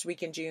first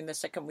week in June, the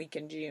second week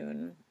in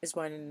June is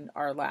when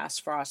our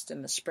last frost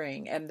in the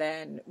spring, and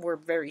then we're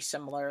very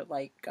similar.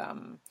 Like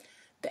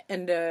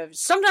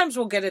sometimes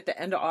we'll get it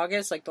the end of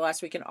August, like the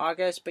last week in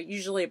August, but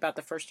usually about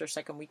the first or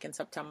second week in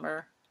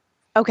September.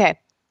 Okay,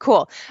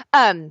 cool.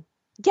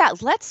 Yeah,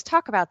 let's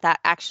talk about that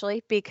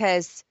actually,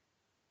 because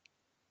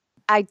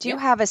I do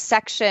have a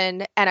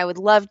section, and I would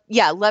love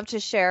to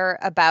share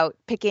about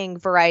picking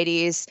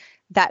varieties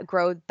that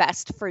grow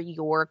best for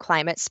your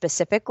climate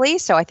specifically.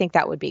 So I think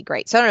that would be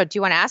great. So I don't know, do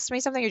you want to ask me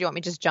something, or do you want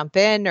me to just jump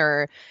in,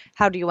 or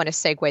how do you want to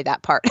segue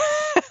that part?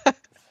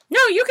 No,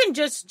 you can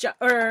just,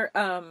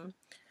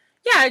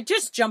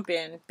 just jump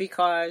in,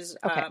 because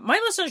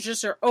my listeners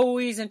just are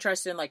always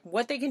interested in like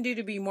what they can do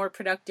to be more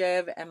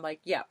productive, and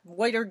like,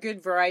 what are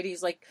good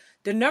varieties. Like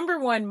the number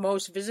one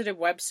most visited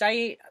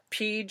website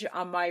page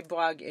on my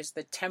blog is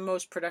the 10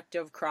 most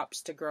productive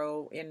crops to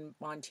grow in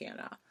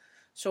Montana.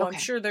 So I'm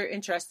sure they're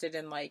interested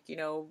in like,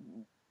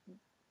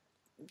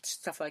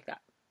 stuff like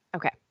that.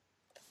 Okay.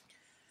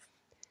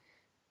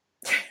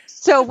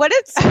 So what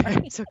is,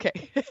 it's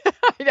okay.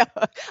 I know,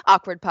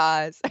 awkward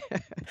pause.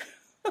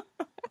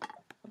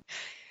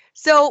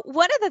 So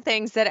one of the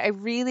things that I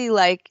really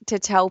like to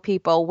tell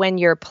people when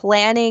you're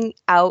planning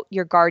out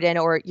your garden,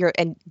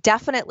 and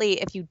definitely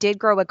if you did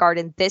grow a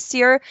garden this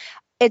year,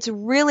 it's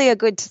really a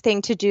good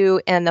thing to do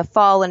in the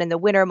fall and in the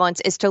winter months,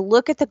 is to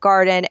look at the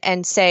garden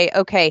and say,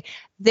 okay,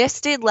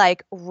 this did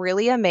like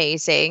really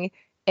amazing,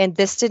 and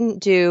this didn't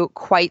do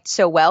quite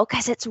so well,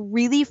 because it's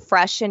really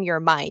fresh in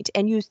your mind.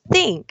 And you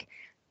think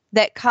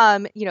that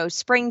come,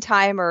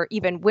 springtime or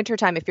even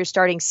wintertime, if you're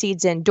starting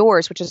seeds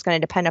indoors, which is going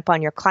to depend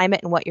upon your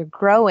climate and what you're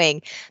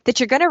growing, that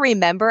you're going to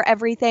remember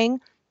everything.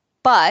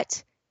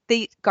 But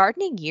the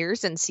gardening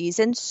years and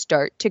seasons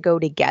start to go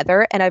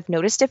together. And I've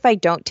noticed if I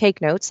don't take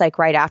notes, like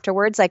right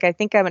afterwards, like I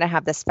think I'm going to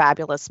have this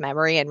fabulous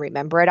memory and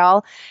remember it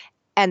all.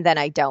 And then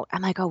I don't.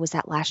 I'm like, oh, was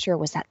that last year or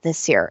was that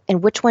this year?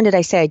 And which one did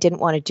I say I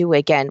didn't want to do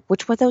again?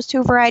 Which one of those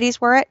two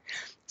varieties were it?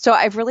 So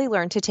I've really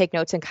learned to take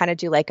notes and kind of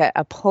do like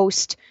a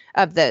post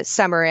of the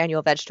summer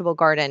annual vegetable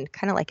garden,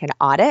 kind of like an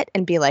audit,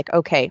 and be like,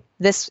 okay,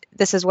 this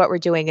is what we're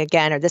doing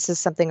again, or this is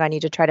something I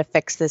need to try to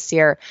fix this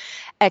year,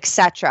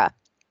 etc.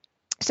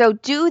 So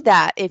do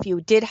that if you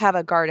did have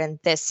a garden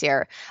this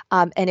year.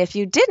 And if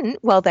you didn't,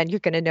 well, then you're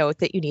going to know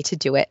that you need to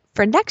do it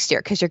for next year,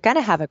 because you're going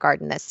to have a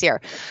garden this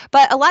year.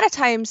 But a lot of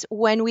times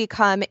when we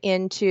come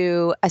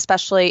into,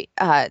 especially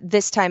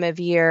this time of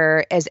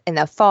year, as in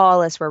the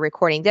fall, as we're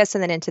recording this,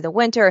 and then into the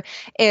winter,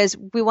 is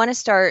we want to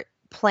start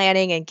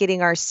planning and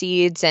getting our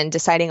seeds and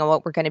deciding on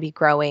what we're going to be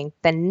growing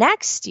the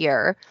next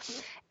year.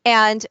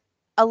 And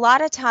a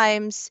lot of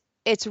times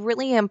it's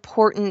really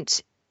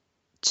important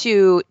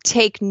to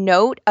take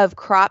note of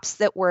crops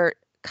that were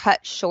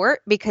cut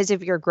short because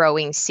of your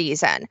growing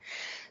season.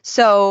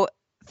 So,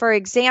 for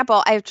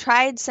example, I've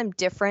tried some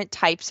different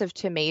types of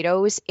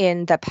tomatoes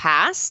in the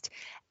past,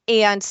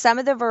 and some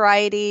of the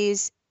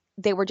varieties,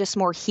 they were just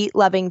more heat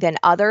loving than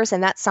others.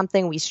 And that's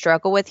something we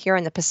struggle with here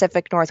in the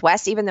Pacific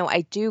Northwest, even though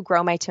I do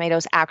grow my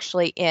tomatoes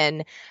actually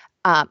in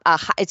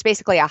it's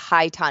basically a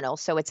high tunnel.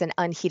 So it's an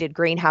unheated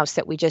greenhouse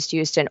that we just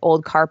used an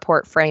old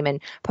carport frame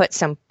and put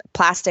some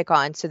plastic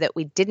on so that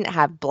we didn't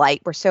have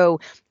blight. We're so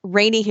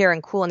rainy here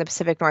and cool in the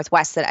Pacific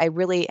Northwest that I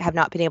really have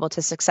not been able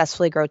to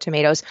successfully grow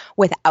tomatoes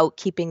without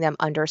keeping them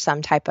under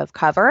some type of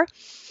cover.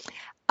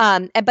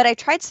 But I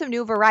tried some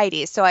new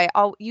varieties. So I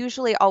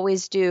usually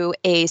always do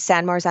a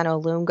San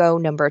Marzano Lungo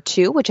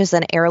 #2, which is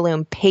an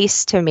heirloom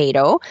paste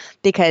tomato,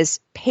 because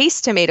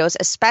paste tomatoes,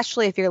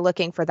 especially if you're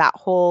looking for that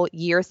whole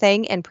year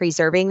thing and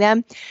preserving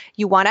them,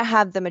 you want to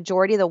have the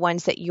majority of the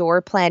ones that you're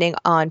planning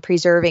on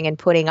preserving and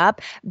putting up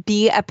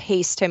be a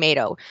paste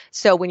tomato.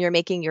 So when you're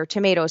making your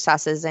tomato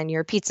sauces and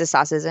your pizza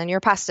sauces and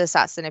your pasta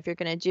sauce, and if you're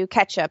going to do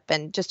ketchup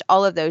and just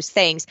all of those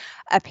things,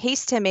 a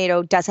paste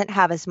tomato doesn't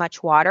have as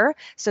much water.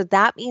 So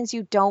that means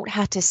you don't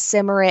have to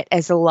simmer it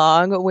as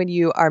long when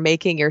you are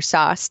making your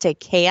sauce to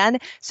can.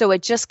 So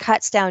it just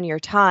cuts down your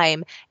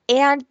time.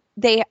 And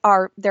they're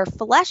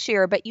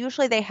fleshier, but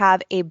usually they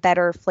have a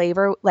better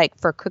flavor, like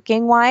for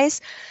cooking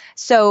wise.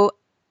 So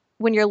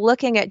when you're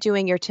looking at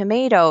doing your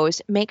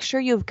tomatoes, make sure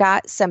you've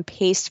got some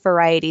paste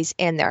varieties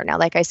in there. Now,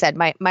 like I said,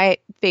 my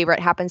favorite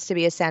happens to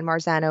be a San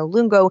Marzano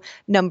Lungo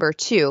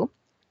 #2.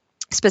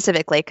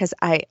 Specifically, because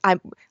I'm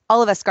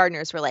all of us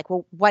gardeners were like,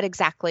 well, what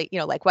exactly,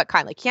 like what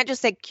kind? Like, you can't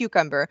just say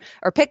cucumber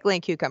or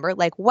pickling cucumber.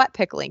 Like, what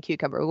pickling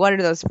cucumber? What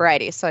are those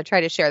varieties? So I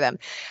try to share them.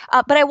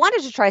 But I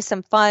wanted to try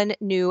some fun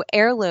new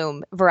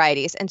heirloom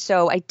varieties, and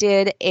so I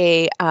did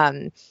I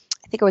think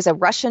it was a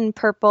Russian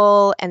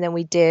purple, and then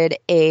we did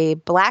a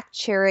black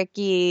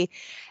Cherokee,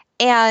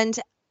 and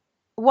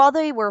while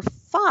they were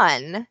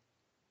fun.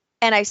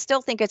 And I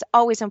still think it's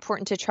always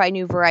important to try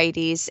new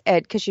varieties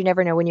because you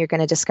never know when you're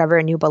going to discover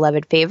a new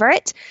beloved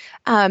favorite.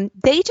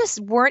 They just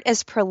weren't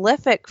as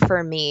prolific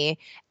for me,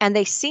 and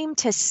they seemed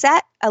to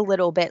set a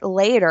little bit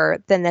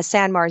later than the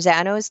San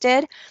Marzanos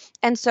did.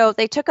 And so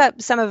they took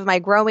up some of my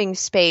growing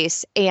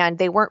space, and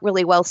they weren't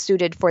really well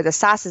suited for the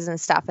sauces and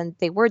stuff. And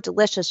they were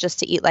delicious just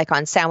to eat like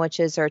on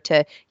sandwiches or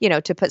to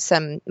put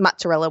some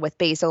mozzarella with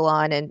basil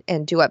on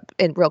and do up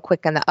real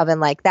quick in the oven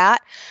like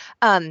that.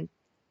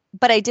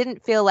 But I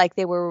didn't feel like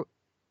they were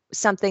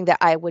something that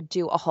I would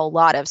do a whole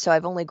lot of. So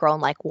I've only grown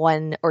like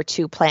 1 or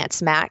 2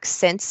 plants max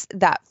since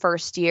that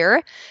first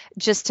year,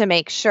 just to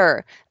make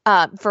sure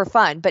for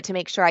fun, but to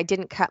make sure I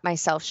didn't cut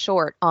myself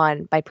short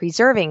on by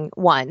preserving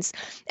ones.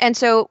 And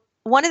so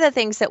one of the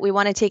things that we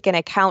want to take in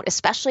account,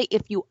 especially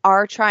if you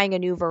are trying a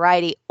new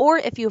variety, or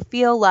if you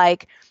feel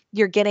like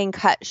you're getting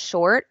cut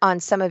short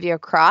on some of your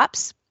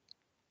crops,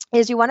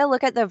 is you want to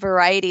look at the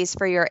varieties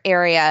for your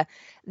area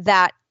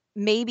that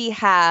maybe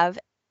have,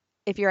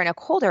 if you're in a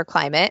colder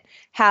climate,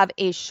 have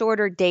a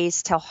shorter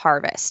days till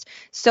harvest.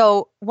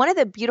 So one of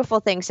the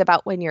beautiful things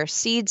about when you're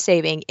seed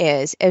saving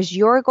is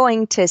you're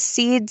going to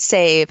seed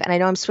save, and I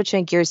know I'm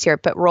switching gears here,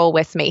 but roll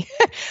with me.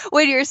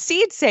 When you're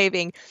seed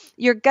saving,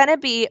 you're going to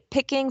be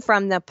picking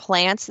from the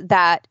plants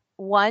that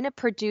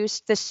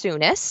produced the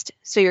soonest.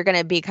 So you're going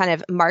to be kind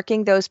of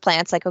marking those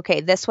plants like, okay,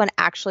 this one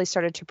actually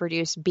started to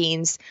produce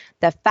beans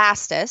the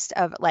fastest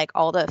of like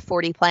all the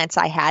 40 plants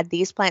I had.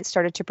 These plants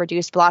started to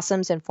produce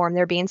blossoms and form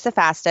their beans the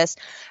fastest,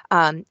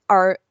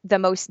 are the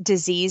most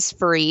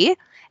disease-free,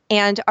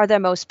 and are the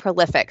most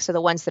prolific. So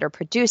the ones that are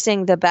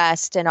producing the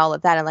best and all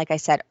of that. And like I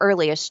said,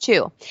 earliest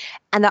too.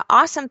 And the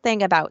awesome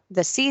thing about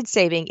the seed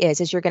saving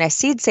is you're going to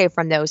seed save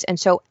from those. And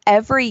so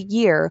every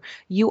year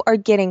you are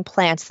getting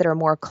plants that are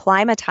more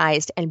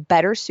climatized and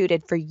better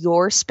suited for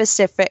your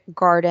specific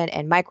garden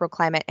and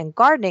microclimate and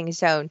gardening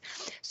zone.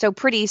 So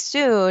pretty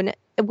soon,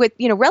 with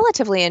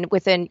relatively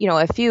within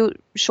a few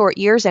short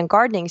years and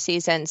gardening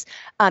seasons,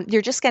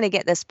 you're just going to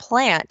get this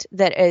plant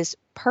that is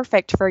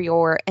perfect for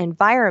your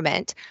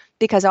environment,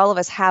 because all of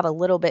us have a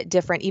little bit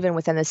different, even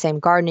within the same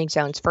gardening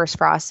zones, first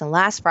frost and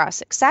last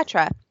frost,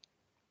 etc.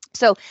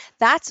 So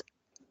that's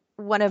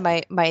one of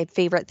my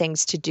favorite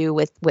things to do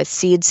with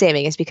seed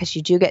saving, is because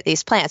you do get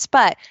these plants,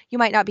 but you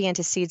might not be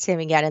into seed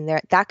saving yet,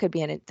 and that could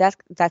be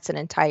that's an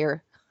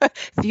entire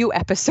few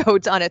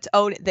episodes on its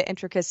own, the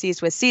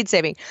intricacies with seed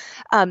saving.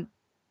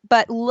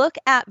 But look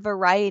at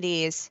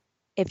varieties.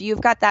 If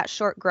you've got that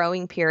short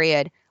growing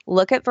period,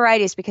 look at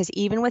varieties, because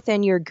even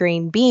within your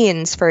green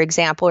beans, for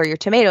example, or your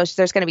tomatoes,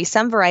 there's going to be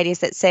some varieties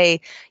that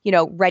say,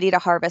 ready to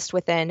harvest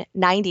within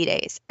 90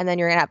 days. And then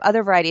you're going to have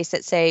other varieties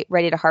that say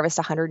ready to harvest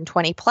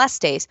 120 plus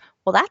days.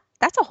 Well,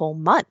 that's a whole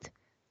month.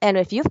 And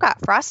if you've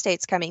got frost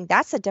dates coming,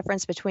 that's the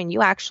difference between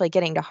you actually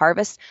getting to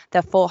harvest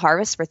the full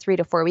harvest for 3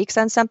 to 4 weeks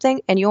on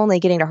something and you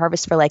only getting to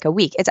harvest for like a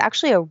week. It's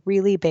actually a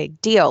really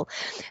big deal.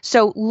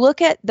 So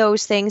look at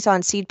those things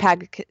on seed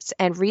packets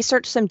and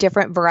research some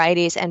different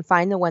varieties and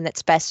find the one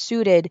that's best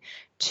suited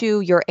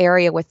to your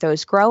area with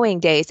those growing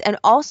days. And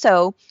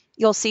also,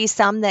 you'll see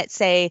some that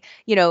say,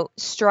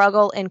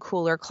 struggle in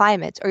cooler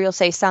climates, or you'll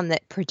say some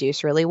that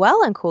produce really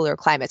well in cooler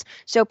climates.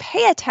 So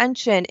pay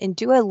attention and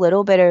do a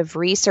little bit of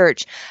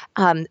research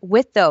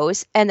with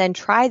those, and then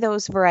try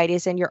those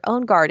varieties in your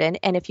own garden.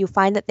 And if you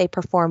find that they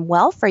perform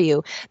well for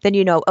you, then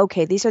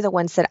okay, these are the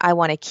ones that I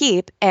want to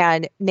keep.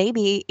 And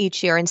maybe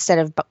each year, instead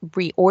of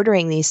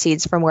reordering these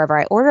seeds from wherever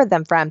I ordered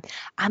them from,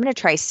 I'm going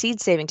to try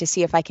seed saving to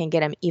see if I can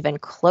get them even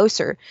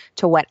closer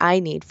to what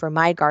I need for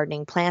my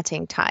gardening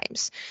planting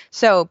times.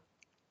 So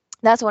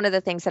that's one of the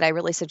things that I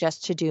really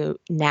suggest to do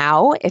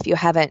now, if you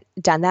haven't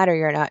done that or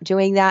you're not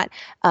doing that,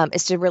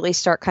 is to really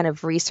start kind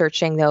of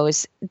researching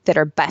those that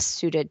are best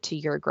suited to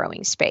your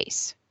growing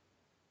space.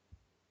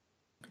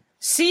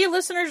 See,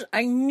 listeners,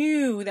 I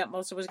knew that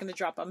Melissa was going to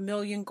drop a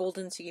million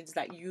golden seeds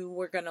that you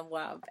were going to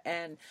love.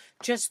 And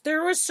just,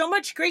 there was so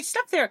much great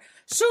stuff there.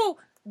 So,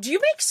 do you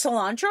make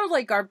cilantro?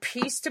 Like, are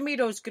paste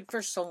tomatoes good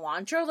for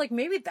cilantro? Like,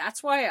 maybe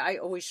that's why I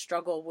always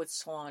struggle with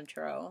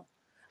cilantro.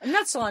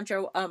 Not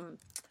cilantro,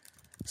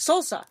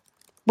 salsa.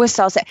 With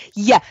salsa.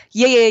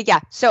 Yeah.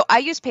 So I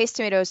use paste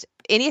tomatoes,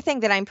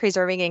 anything that I'm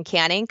preserving and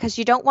canning, because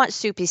you don't want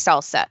soupy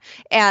salsa.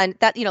 And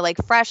that, like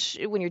fresh,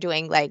 when you're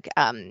doing like,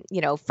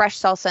 fresh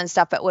salsa and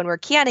stuff, but when we're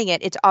canning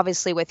it, it's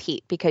obviously with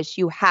heat because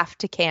you have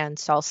to can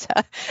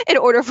salsa in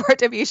order for it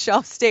to be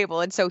shelf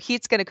stable. And so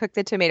heat's going to cook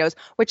the tomatoes,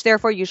 which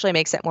therefore usually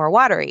makes it more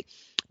watery.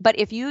 But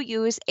if you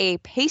use a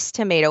paste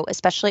tomato,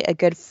 especially a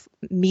good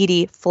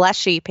meaty,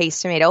 fleshy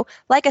paste tomato,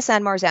 like a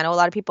San Marzano, a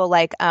lot of people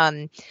like,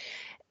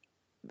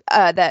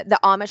 the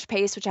Amish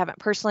paste, which I haven't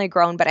personally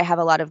grown, but I have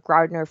a lot of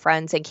gardener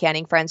friends and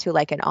canning friends who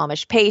like an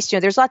Amish paste.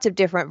 There's lots of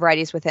different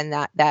varieties within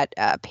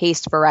that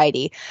paste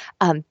variety.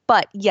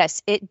 But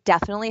yes, it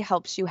definitely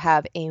helps you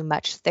have a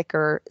much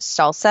thicker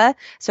salsa.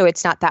 So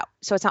it's not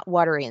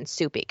watery and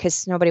soupy,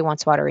 because nobody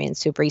wants watery and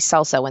soupy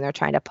salsa when they're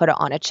trying to put it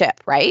on a chip,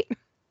 right?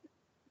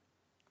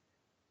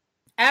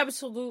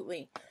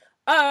 Absolutely.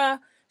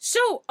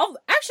 So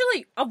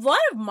actually, a lot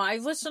of my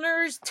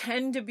listeners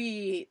tend to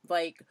be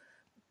like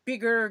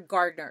bigger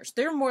gardeners.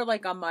 They're more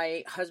like on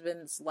my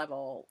husband's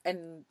level,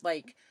 and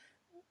like,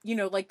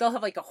 like they'll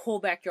have like a whole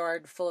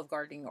backyard full of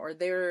gardening, or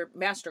they're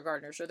master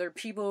gardeners, or they're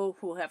people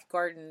who have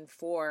gardened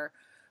for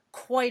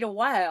quite a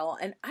while.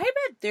 And I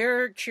bet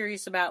they're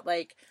curious about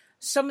like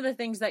some of the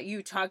things that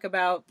you talk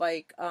about,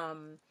 like,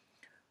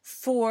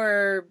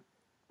 for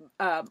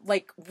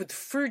like with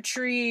fruit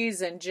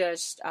trees, and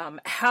just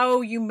how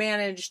you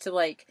manage to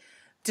like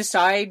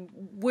decide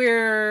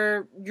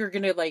where you're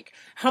gonna, like,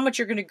 how much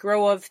you're gonna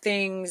grow of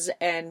things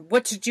and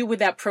what to do with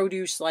that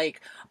produce.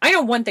 Like, I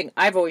know one thing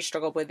I've always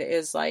struggled with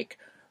is like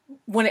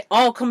when it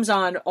all comes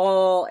on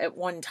all at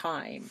one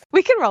time.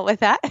 We can roll with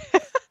that.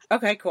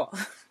 Okay, cool.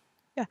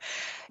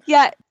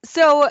 Yeah.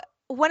 So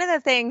one of the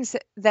things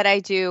that I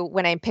do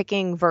when I'm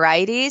picking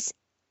varieties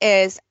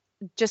is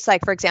just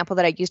like, for example,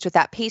 that I used with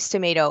that paste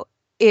tomato,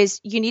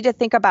 is you need to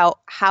think about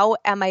how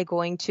am I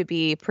going to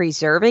be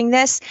preserving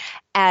this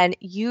and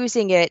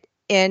using it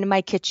in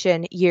my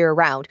kitchen year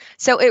round.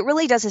 So it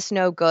really does us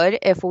no good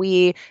if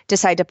we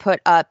decide to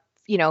put up,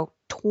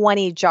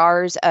 20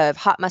 jars of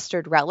hot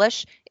mustard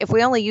relish if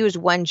we only use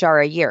 1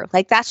 jar a year.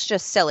 Like, that's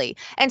just silly.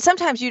 And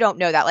sometimes you don't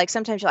know that. Like,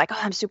 sometimes you're like, oh,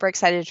 I'm super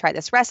excited to try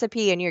this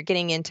recipe, and you're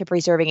getting into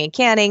preserving and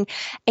canning,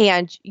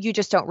 and you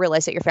just don't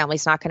realize that your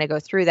family's not going to go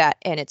through that,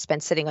 and it's been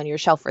sitting on your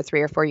shelf for 3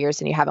 or 4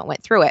 years and you haven't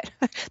went through it.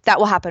 That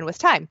will happen with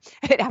time.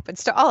 It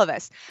happens to all of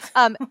us.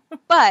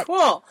 But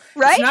cool.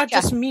 Right? It's not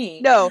just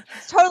me. No,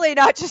 it's totally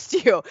not just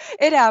you.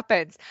 It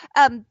happens.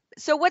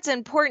 So what's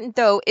important,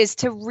 though, is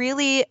to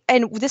really,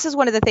 and this is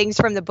one of the things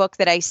from the book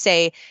that I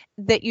say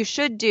that you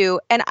should do,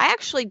 and I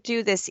actually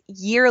do this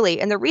yearly.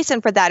 And the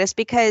reason for that is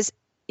because,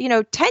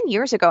 10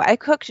 years ago, I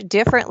cooked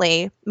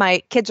differently.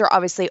 My kids are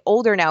obviously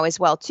older now as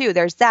well, too.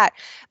 There's that.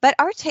 But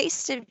our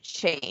tastes have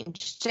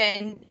changed.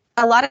 And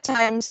a lot of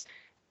times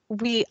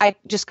I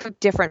just cook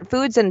different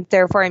foods, and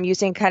therefore I'm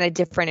using kind of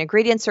different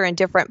ingredients or in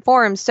different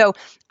forms. So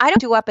I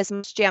don't do up as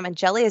much jam and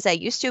jelly as I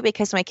used to,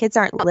 because my kids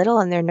aren't little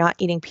and they're not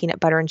eating peanut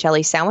butter and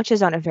jelly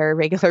sandwiches on a very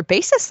regular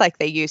basis like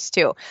they used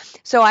to.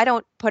 So I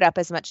don't put up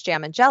as much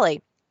jam and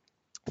jelly,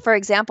 for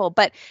example.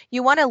 But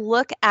you want to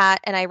look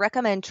at, and I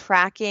recommend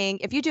tracking,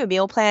 if you do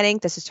meal planning,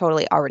 this is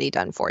totally already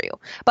done for you.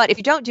 But if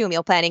you don't do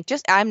meal planning,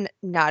 I'm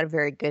not a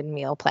very good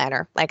meal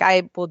planner. Like,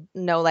 I will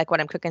know like what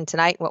I'm cooking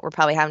tonight, what we're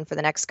probably having for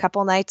the next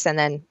couple nights, and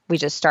then we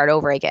just start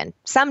over again.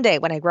 Someday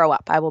when I grow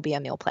up, I will be a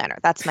meal planner.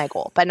 That's my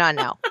goal, but not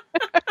now.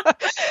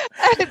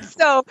 And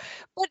so,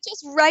 but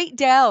just write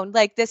down,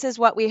 like, this is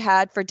what we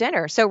had for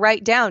dinner. So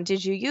write down,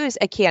 did you use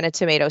a can of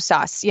tomato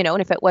sauce?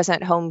 And if it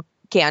wasn't home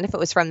canned, if it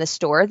was from the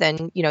store,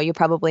 then, you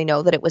probably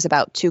know that it was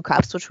about 2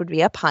 cups, which would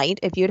be a pint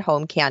if you'd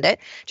home canned it.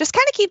 Just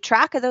kind of keep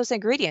track of those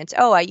ingredients.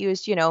 Oh, I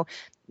used,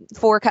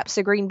 4 cups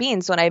of green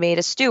beans when I made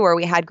a stew, or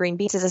we had green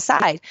beans as a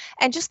side,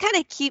 and just kind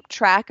of keep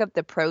track of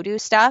the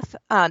produce stuff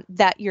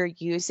that you're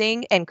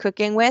using and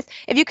cooking with.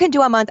 If you can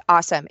do a month,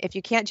 awesome. If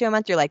you can't do a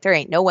month, you're like, there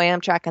ain't no way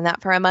I'm tracking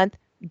that for a month.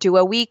 Do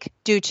a week,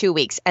 do 2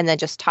 weeks, and then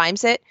just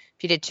times it.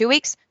 If you did 2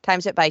 weeks,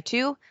 times it by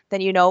 2,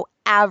 then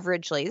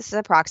averagely, this is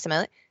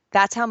approximate,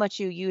 that's how much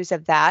you use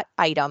of that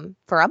item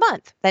for a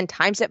month. Then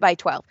times it by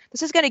 12.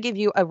 This is going to give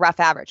you a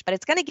rough average, but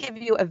it's going to give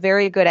you a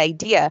very good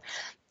idea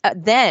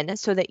then,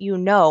 so that you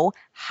know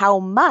how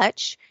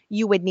much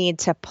you would need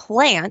to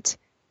plant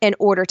in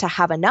order to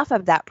have enough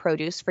of that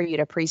produce for you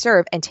to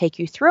preserve and take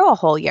you through a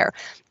whole year.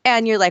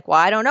 And you're like, well,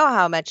 I don't know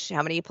how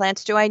many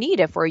plants do I need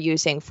if we're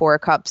using 4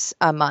 cups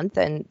a month?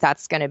 And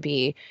that's going to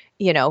be,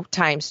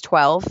 times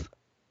 12,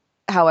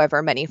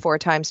 however many 4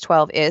 times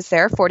 12 is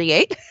there,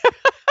 48.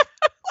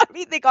 Let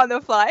me think on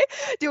the fly,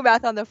 do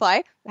math on the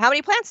fly. How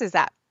many plants is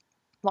that?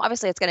 Well,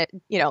 obviously it's going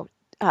to,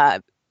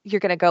 you're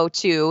going to go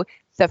to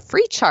the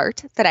free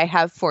chart that I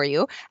have for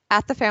you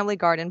at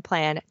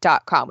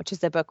thefamilygardenplan.com, which is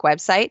the book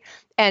website.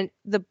 And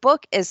the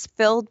book is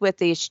filled with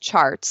these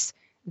charts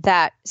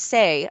that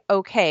say,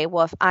 okay,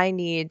 well, if I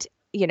need,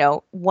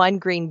 one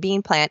green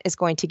bean plant is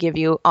going to give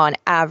you on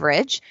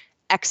average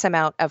X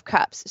amount of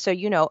cups. So,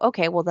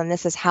 okay, well, then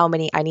this is how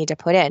many I need to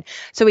put in.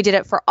 So we did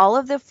it for all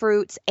of the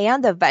fruits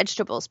and the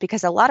vegetables,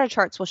 because a lot of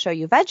charts will show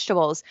you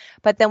vegetables.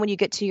 But then when you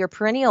get to your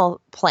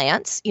perennial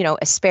plants,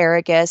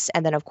 asparagus,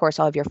 and then of course,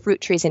 all of your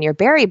fruit trees and your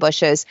berry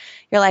bushes,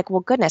 you're like,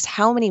 well, goodness,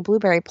 how many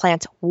blueberry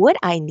plants would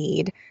I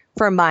need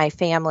for my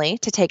family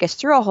to take us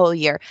through a whole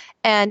year?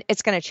 And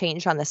it's going to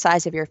change on the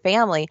size of your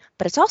family,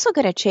 but it's also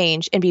going to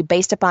change and be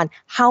based upon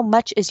how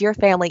much is your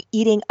family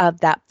eating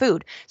of that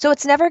food. So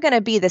it's never going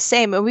to be the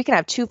same. We can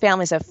have two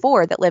families of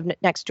four that live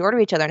next door to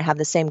each other and have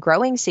the same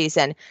growing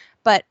season,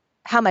 but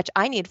how much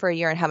I need for a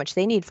year and how much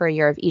they need for a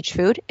year of each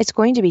food, it's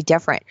going to be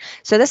different.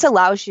 So this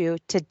allows you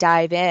to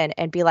dive in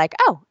and be like,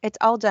 oh, it's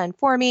all done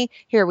for me.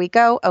 Here we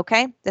go.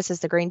 Okay, this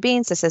is the green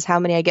beans. This is how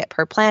many I get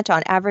per plant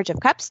on average of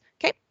cups.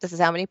 Okay, this is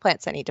how many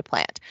plants I need to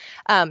plant.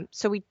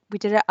 So we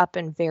did it up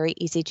in very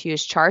easy to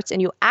use charts,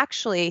 and you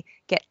actually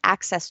get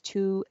access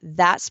to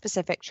that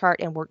specific chart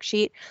and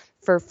worksheet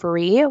for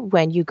free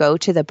when you go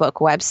to the book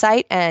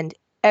website. And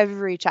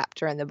every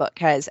chapter in the book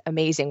has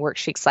amazing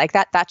worksheets like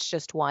that. That's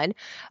just one.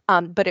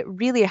 But it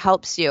really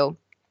helps you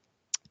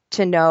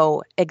to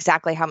know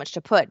exactly how much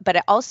to put. But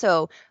it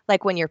also,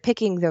 like when you're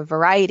picking the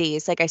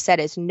varieties, like I said,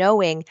 is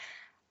knowing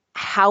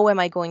how am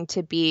I going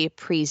to be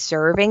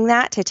preserving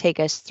that to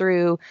take us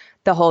through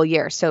the whole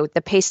year. So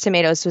the paste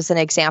tomatoes was an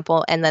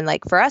example. And then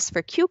like for us,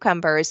 for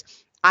cucumbers,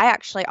 I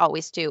actually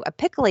always do a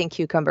pickling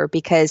cucumber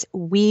because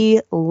we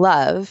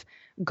love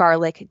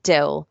garlic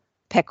dill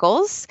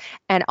pickles.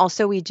 And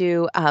also we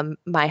do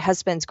my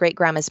husband's great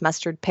grandma's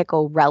mustard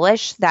pickle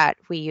relish that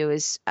we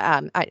use.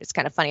 It's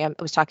kind of funny. I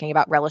was talking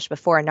about relish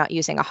before and not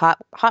using a hot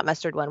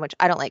mustard one, which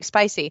I don't like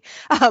spicy.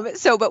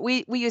 But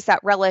we use that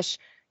relish,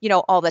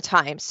 all the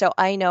time. So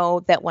I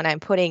know that when I'm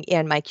putting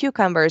in my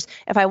cucumbers,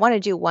 if I want to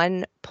do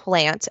one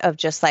plant of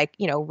just like,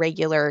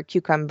 regular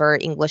cucumber,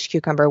 English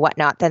cucumber,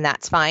 whatnot, then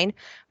that's fine.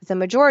 But the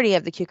majority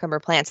of the cucumber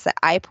plants that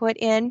I put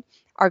in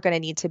are going to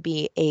need to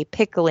be a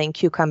pickling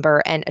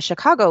cucumber, and a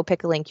Chicago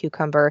pickling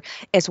cucumber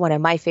is one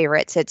of my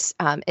favorites. It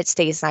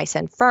stays nice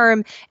and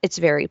firm. It's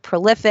very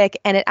prolific,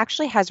 and it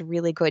actually has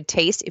really good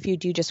taste if you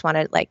do just want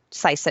to like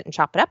slice it and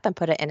chop it up and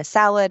put it in a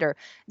salad or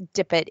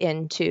dip it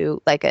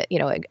into like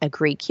a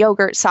Greek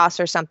yogurt sauce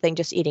or something,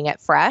 just eating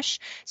it fresh.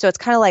 So it's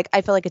kind of like,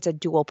 I feel like it's a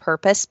dual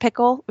purpose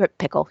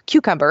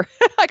cucumber.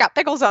 I got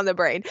pickles on the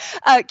brain.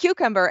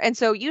 Cucumber. And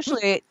so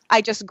usually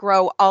I just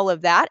grow all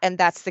of that, and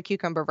that's the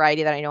cucumber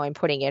variety that I know I'm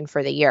putting in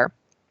for the year.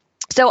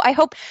 So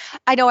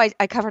I know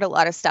I covered a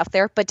lot of stuff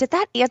there, but did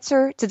that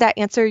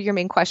answer your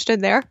main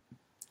question there?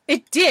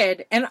 It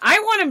did. And I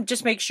want to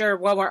just make sure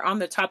while we're on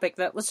the topic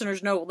that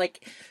listeners know,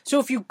 so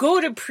if you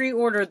go to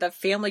pre-order the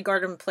Family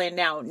Garden Plan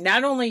now,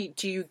 not only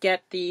do you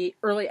get the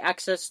early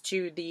access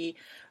to the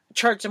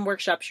charts and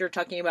workshops you're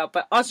talking about,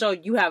 but also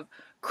you have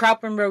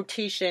crop and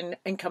rotation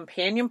and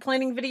companion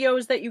planting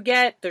videos that you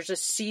get. There's a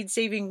Seed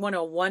Saving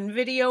 101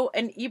 video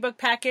and ebook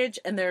package,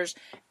 and there's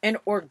an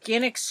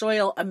organic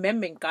soil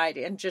amendment guide.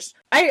 And just,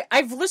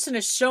 I've listened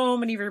to so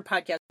many of your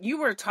podcasts. You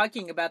were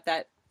talking about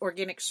that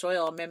organic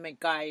soil amendment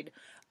guide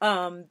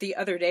the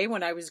other day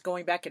when I was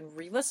going back and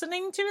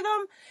re-listening to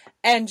them.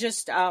 And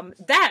just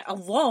that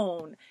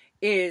alone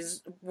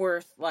is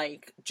worth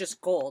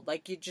just gold.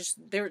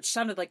 It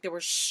sounded like there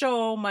was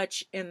so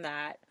much in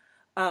that.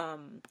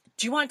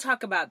 Do you want to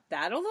talk about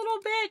that a little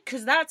bit?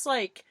 Because that's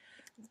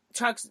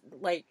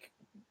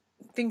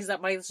things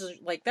that might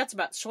that's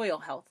about soil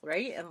health,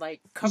 right? And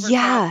cover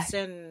crops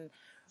and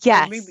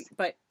yes.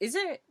 But is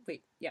it?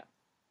 Wait, yeah.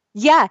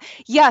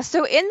 Yeah.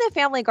 So in the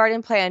Family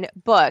Garden Plan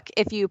book,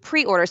 if you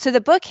pre-order, so the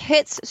book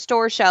hits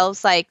store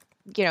shelves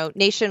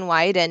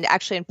nationwide and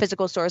actually in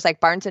physical stores like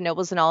Barnes and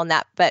Nobles and all in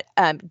that, but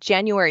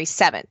January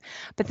 7th.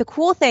 But the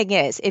cool thing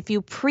is if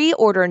you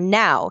pre-order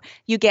now,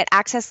 you get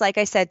access, like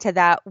I said, to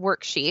that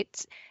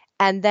worksheet.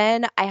 And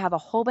then I have a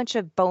whole bunch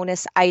of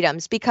bonus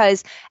items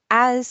because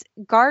as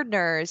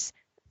gardeners,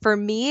 for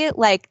me,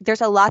 there's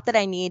a lot that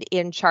I need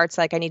in charts,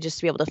 I need just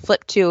to be able to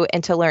flip to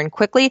and to learn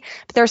quickly.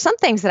 But there are some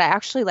things that I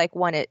actually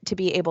want it to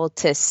be able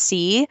to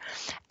see.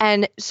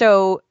 And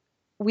so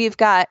we've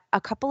got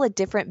a couple of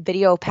different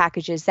video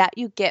packages that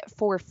you get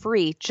for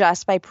free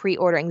just by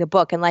pre-ordering the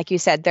book. And like you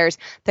said, there's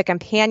the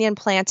companion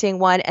planting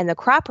one and the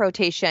crop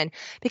rotation.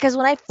 Because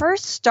when I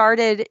first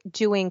started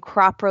doing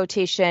crop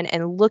rotation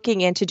and looking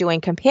into doing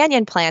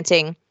companion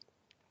planting,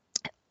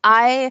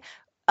 a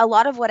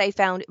lot of what I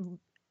found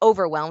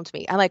overwhelmed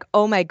me. I'm like,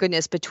 oh my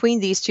goodness, between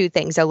these two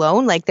things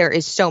alone, there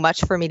is so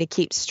much for me to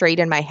keep straight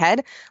in my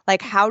head.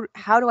 How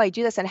do I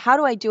do this? And how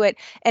do I do it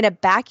in a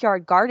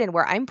backyard garden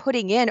where I'm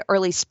putting in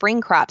early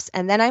spring crops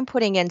and then I'm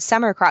putting in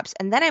summer crops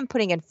and then I'm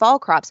putting in fall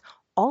crops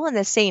all in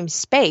the same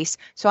space.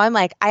 So I'm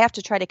like, I have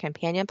to try to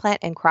companion plant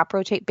and crop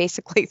rotate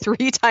basically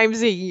 3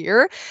 times a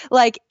year.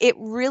 Like it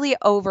really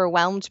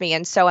overwhelmed me.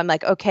 And so I'm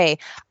like, okay,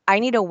 I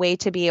need a way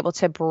to be able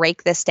to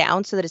break this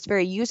down so that it's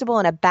very usable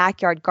in a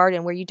backyard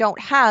garden where you don't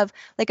have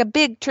like a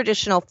big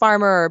traditional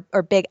farmer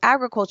or big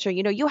agriculture.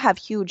 You have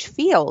huge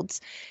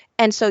fields.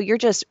 And so you're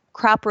just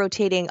crop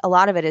rotating. A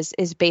lot of it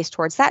is based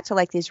towards that. So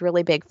like these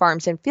really big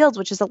farms and fields,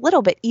 which is a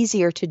little bit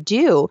easier to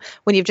do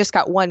when you've just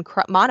got one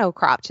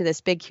monocrop to this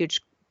big,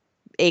 huge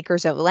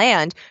acres of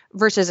land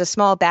versus a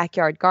small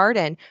backyard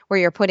garden where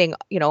you're putting,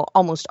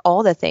 almost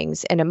all the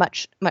things in a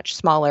much, much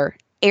smaller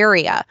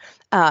area.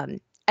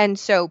 And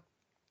so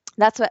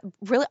that's what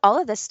really all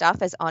of this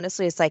stuff is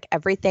like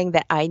everything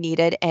that I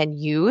needed and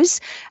use.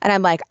 And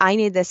I'm like, I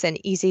need this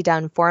in easy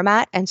done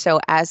format. And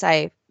so as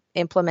I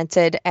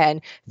implemented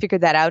and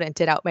figured that out and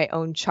did out my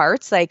own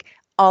charts, like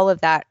all of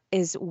that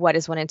is what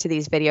is went into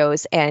these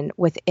videos and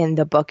within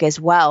the book as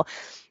well.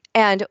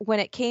 And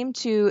when it came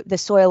to the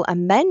soil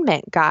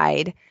amendment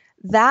guide,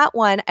 that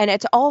one, and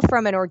it's all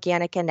from an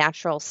organic and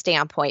natural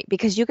standpoint,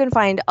 because you can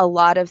find a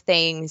lot of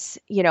things,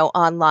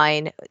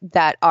 online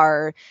that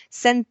are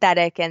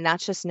synthetic, and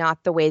that's just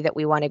not the way that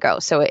we want to go.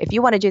 So if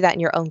you want to do that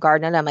in your own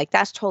garden, I'm like,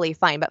 that's totally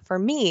fine. But for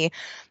me,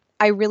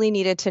 I really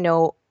needed to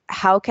know,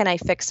 how can I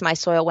fix my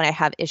soil when I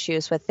have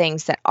issues with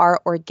things that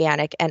are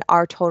organic and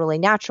are totally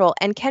natural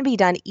and can be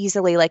done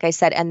easily, like I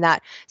said, in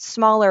that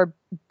smaller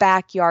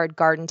backyard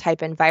garden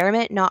type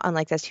environment, not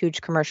unlike this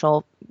huge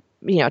commercial,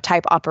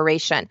 type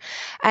operation.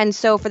 And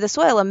so for the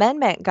soil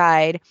amendment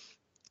guide,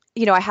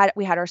 we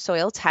had our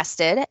soil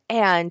tested,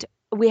 and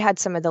we had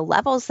some of the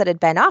levels that had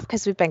been off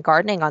because we've been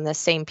gardening on this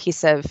same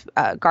piece of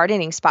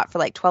gardening spot for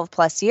like 12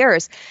 plus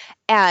years.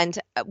 And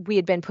we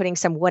had been putting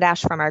some wood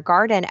ash from our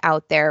garden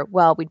out there.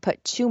 Well, we'd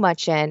put too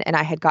much in, and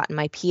I had gotten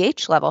my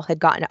pH level had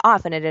gotten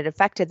off, and it had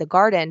affected the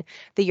garden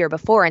the year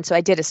before. And so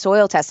I did a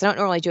soil test. I don't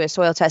normally do a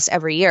soil test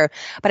every year,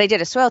 but I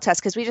did a soil test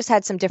because we just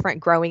had some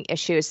different growing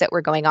issues that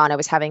were going on. I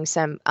was having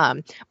some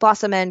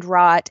blossom end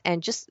rot,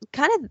 and just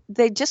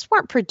they just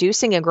weren't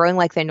producing and growing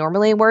like they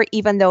normally were,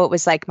 even though it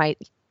was like my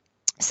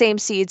same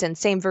seeds and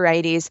same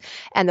varieties,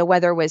 and the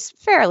weather was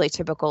fairly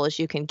typical as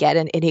you can get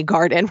in any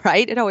garden,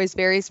 right? It always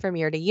varies from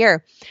year to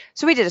year.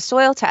 So we did a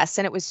soil test,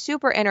 and it was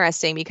super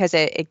interesting because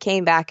it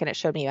came back and it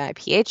showed me my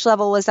pH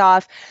level was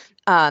off.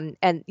 And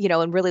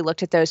really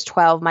looked at those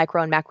 12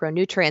 micro and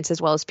macronutrients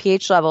as well as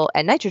pH level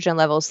and nitrogen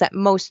levels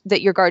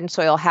that your garden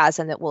soil has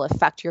and that will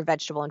affect your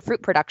vegetable and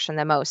fruit production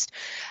the most.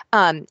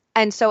 And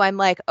so I'm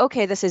like,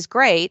 okay, this is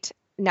great.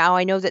 Now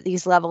I know that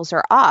these levels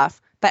are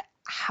off, but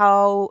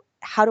how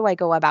do I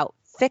go about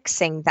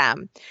fixing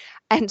them?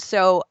 And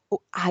so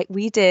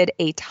we did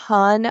a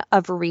ton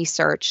of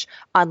research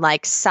on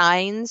like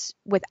signs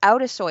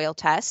without a soil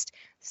test,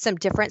 some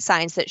different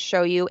signs that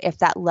show you if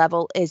that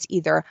level is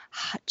either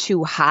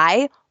too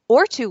high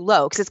or too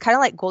low, because it's kind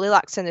of like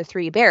Goldilocks and the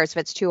Three Bears. If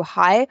it's too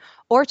high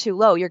or too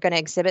low, you're going to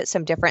exhibit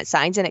some different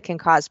signs, and it can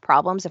cause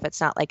problems if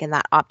it's not like in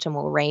that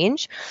optimal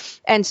range.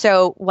 And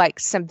so like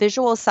some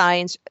visual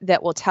signs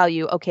that will tell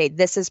you, okay,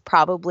 this is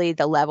probably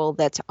the level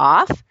that's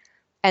off.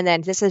 And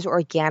then this is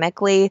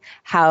organically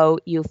how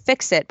you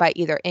fix it by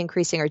either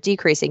increasing or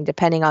decreasing,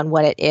 depending on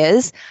what it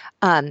is,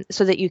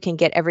 so that you can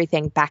get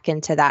everything back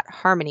into that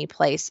harmony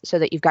place so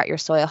that you've got your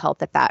soil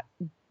health at that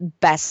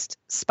best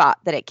spot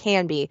that it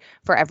can be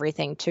for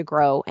everything to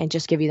grow and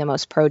just give you the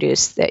most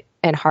produce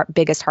and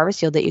biggest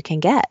harvest yield that you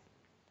can get.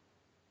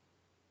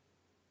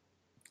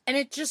 And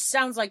it just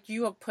sounds like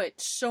you have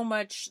put so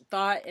much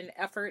thought and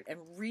effort and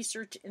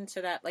research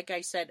into that. Like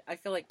I said, I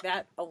feel like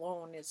that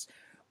alone is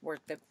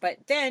worth it. But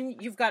then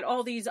you've got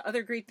all these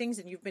other great things,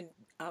 and you've been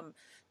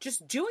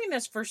just doing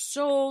this for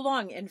so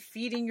long and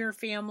feeding your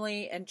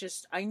family, and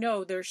just, I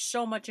know there's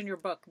so much in your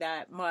book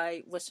that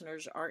my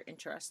listeners are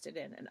interested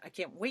in, and I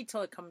can't wait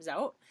till it comes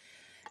out.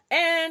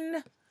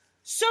 And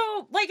so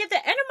like at the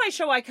end of my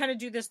show, I kind of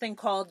do this thing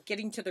called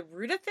getting to the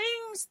root of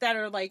things that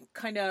are like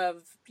kind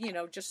of,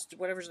 just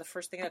whatever's the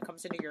first thing that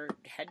comes into your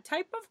head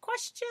type of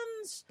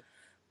questions.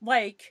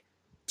 Like,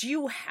 do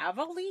you have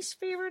a least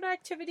favorite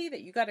activity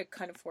that you got to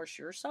kind of force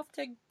yourself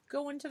to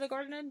go into the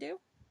garden and do?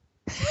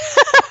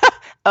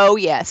 Oh,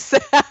 yes.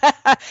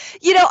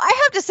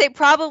 I have to say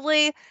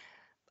probably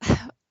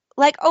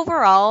like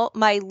overall,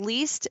 my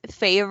least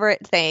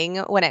favorite thing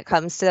when it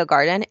comes to the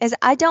garden is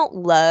I don't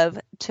love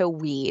to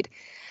weed.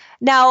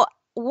 Now,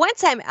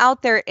 once I'm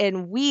out there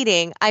in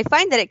weeding, I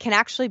find that it can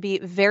actually be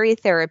very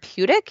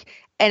therapeutic,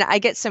 and I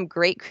get some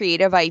great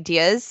creative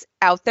ideas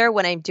out there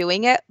when I'm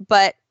doing it.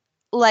 But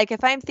like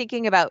if I'm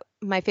thinking about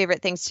my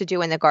favorite things to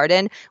do in the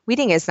garden,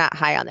 weeding is not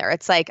high on there.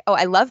 It's like, oh,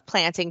 I love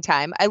planting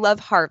time. I love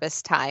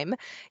harvest time.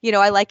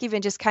 I like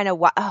even just kind of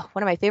one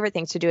of my favorite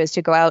things to do is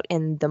to go out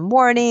in the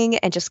morning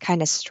and just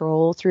kind of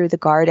stroll through the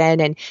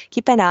garden and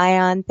keep an eye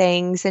on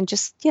things and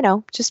just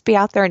be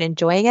out there and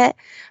enjoying it.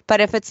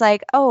 But if it's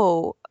like,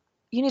 oh,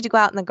 you need to go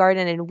out in the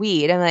garden and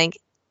weed, I'm like,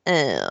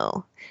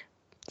 oh.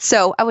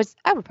 So I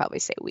would probably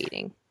say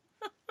weeding.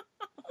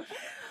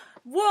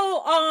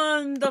 Well,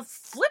 on the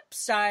flip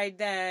side,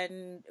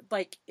 then,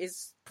 like,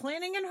 is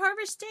planting and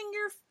harvesting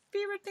your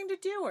favorite thing to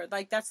do? Or,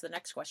 like, that's the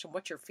next question.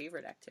 What's your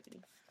favorite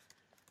activity?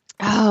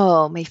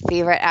 Oh, my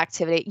favorite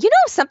activity. You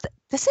know, something,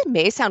 this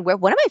may sound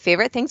weird. One of my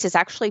favorite things is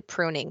actually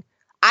pruning.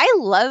 I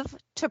love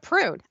to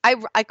prune.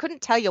 I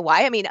couldn't tell you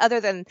why. I mean, other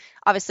than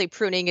obviously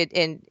pruning it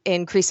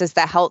increases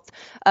the health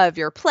of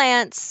your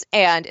plants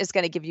and is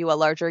going to give you a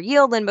larger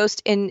yield in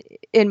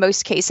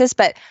most cases,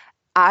 but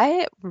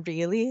I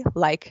really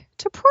like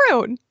to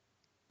prune.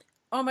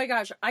 Oh my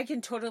gosh, I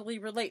can totally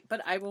relate,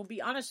 but I will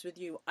be honest with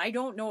you. I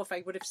don't know if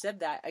I would have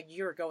said that a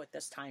year ago at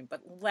this time,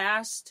 but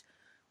was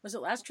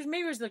it last Christmas?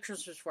 Maybe it was the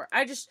Christmas before.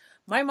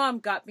 My mom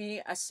got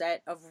me a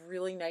set of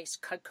really nice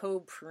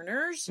Cutco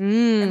pruners.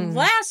 And Mm.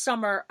 last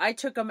summer, I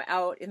took them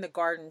out in the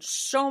garden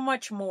so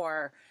much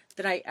more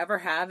than I ever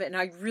have. And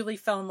I really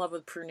fell in love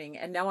with pruning.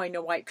 And now I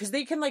know why. Because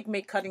they can like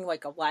make cutting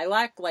like a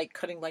lilac, like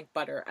cutting like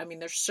butter. I mean,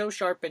 they're so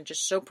sharp and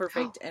just so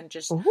perfect. And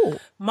just Ooh.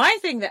 my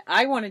thing that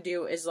I want to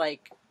do is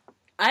like,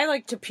 I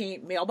like to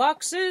paint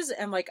mailboxes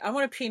and like I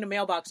want to paint a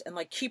mailbox and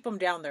like keep them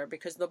down there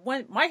because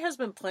my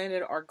husband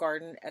planted our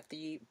garden at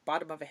the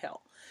bottom of a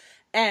hill.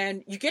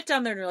 And you get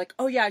down there and you're like,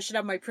 oh yeah, I should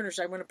have my pruners.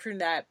 I want to prune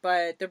that,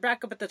 but they're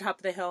back up at the top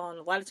of the hill, and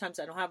a lot of times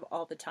I don't have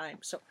all the time.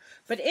 So,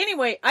 but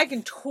anyway, I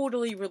can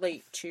totally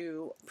relate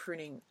to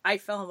pruning. I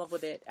fell in love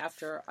with it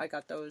after I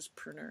got those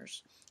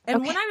pruners.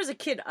 And when Okay. I was a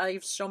kid, I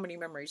have so many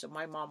memories of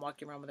my mom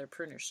walking around with her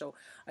pruners. So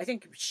I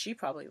think she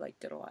probably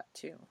liked it a lot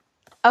too.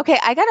 Okay,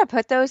 I gotta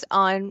put those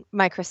on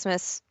my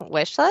Christmas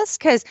wish list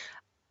because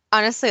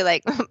honestly,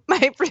 like my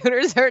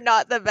pruners are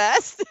not the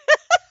best.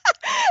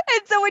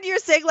 And so when you're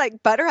saying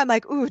like butter, I'm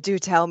like, ooh, do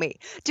tell me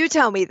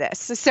this.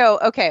 So,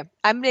 okay,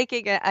 I'm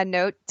making a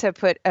note to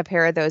put a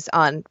pair of those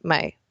on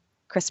my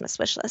Christmas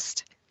wish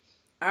list.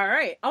 All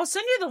right. I'll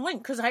send you the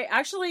link because I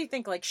actually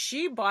think like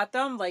she bought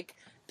them. Like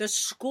the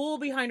school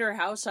behind her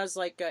house has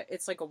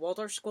it's like a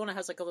Waldorf school and it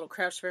has like a little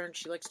crafts fair and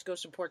she likes to go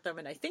support them.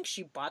 And I think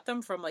she bought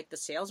them from like the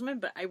salesman,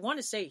 but I want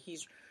to say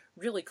he's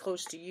really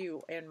close to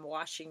you in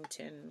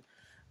Washington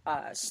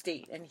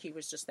State and he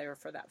was just there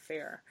for that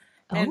fair.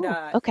 And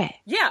Oh, okay.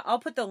 yeah, I'll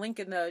put the link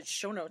in the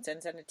show notes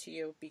and send it to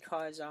you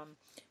because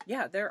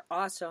yeah, they're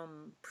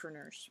awesome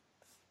pruners.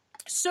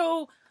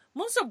 So,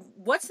 Melissa,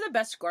 what's the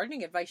best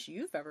gardening advice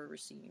you've ever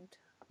received?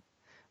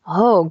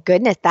 Oh,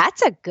 goodness,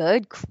 that's a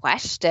good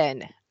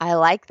question. I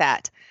like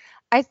that.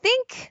 I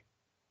think,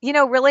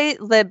 really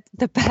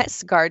the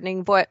best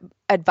gardening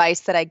advice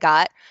that I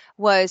got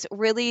was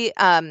really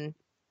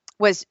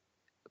was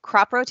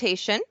crop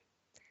rotation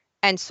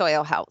and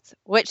soil health,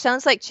 which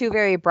sounds like two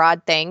very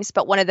broad things,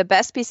 but one of the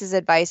best pieces of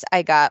advice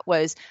I got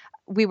was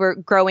we were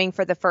growing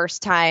for the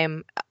first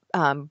time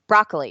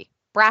broccoli,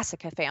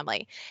 brassica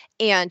family.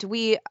 And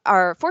we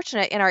are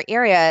fortunate in our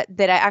area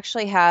that I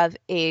actually have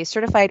a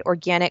certified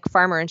organic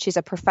farmer, and she's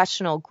a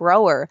professional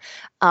grower,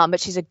 but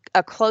she's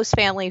a close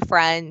family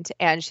friend,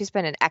 and she's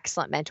been an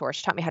excellent mentor.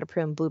 She taught me how to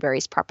prune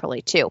blueberries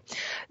properly too.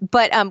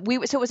 But so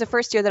it was the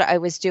first year that I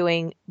was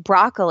doing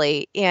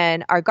broccoli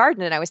in our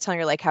garden, and I was telling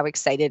her like how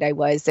excited I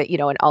was that,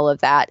 and all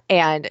of that.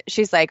 And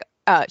she's like,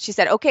 she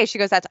said, okay, she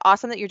goes, that's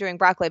awesome that you're doing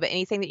broccoli, but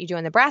anything that you do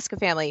in the brassica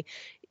family,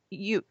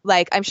 you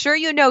like, I'm sure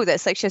you know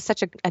this. Like, she has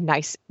such a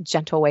nice,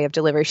 gentle way of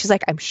delivery. She's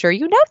like, I'm sure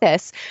you know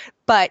this,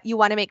 but you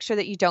want to make sure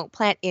that you don't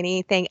plant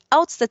anything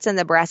else that's in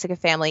the brassica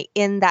family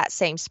in that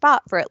same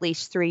spot for at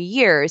least 3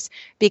 years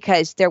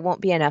because there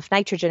won't be enough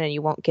nitrogen and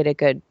you won't get a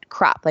good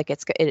crop. Like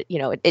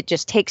it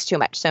just takes too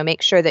much. So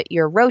make sure that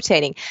you're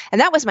rotating.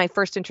 And that was my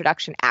first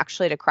introduction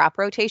actually to crop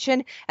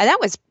rotation. And that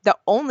was the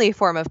only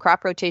form of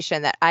crop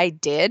rotation that I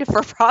did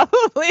for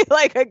probably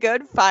like a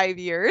good 5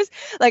 years.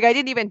 Like I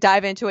didn't even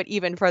dive into it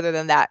even further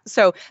than that.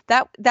 So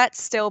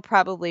that's still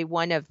probably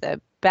one of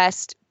the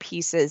best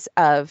pieces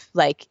of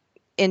like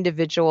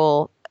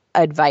individual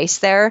advice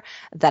there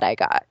that I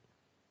got.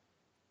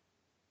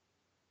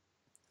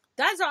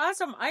 That's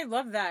awesome. I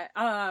love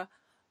that.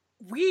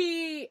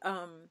 We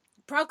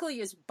broccoli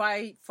is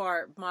by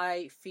far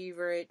my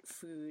favorite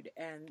food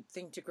and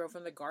thing to grow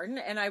from the garden.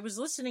 And I was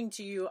listening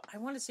to you. I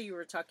want to say you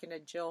were talking to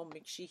Jill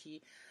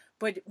McSheehy,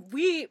 but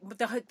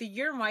the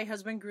year my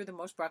husband grew the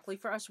most broccoli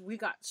for us, we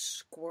got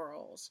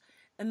squirrels,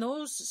 and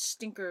those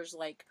stinkers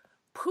like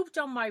pooped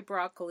on my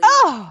broccoli,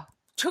 Oh,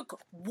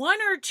 took one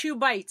or two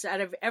bites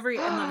out of every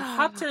and then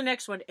hopped to the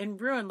next one and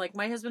ruined. Like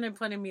my husband had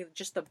planted me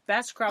just the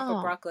best crop of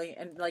oh. broccoli.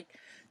 And like,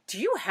 do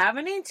you have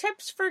any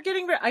tips for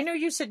getting rid? I know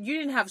you said you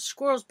didn't have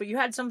squirrels, but you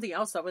had something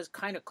else that was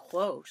kind of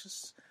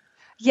close.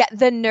 Yeah,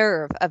 the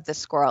nerve of the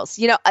squirrels.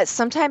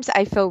 Sometimes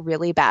I feel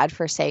really bad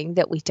for saying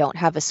that we don't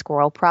have a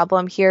squirrel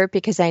problem here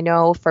because I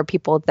know for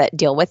people that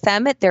deal with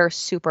them, they're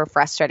super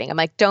frustrating. I'm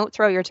like, don't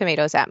throw your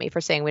tomatoes at me for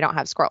saying we don't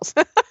have squirrels.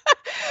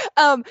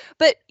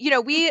 But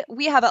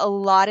we have a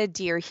lot of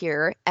deer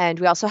here, and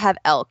we also have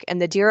elk, and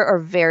the deer are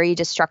very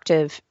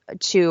destructive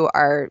to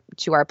our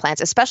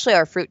plants, especially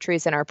our fruit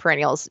trees and our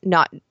perennials,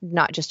 not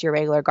just your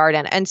regular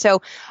garden. And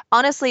so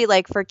honestly,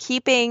 like for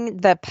keeping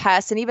the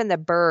pests and even the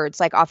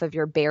birds like off of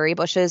your berry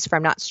bushes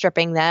from not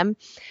stripping them,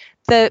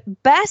 The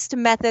best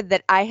method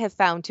that I have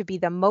found to be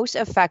the most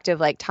effective,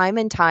 like time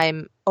and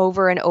time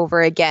over and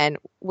over again,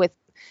 with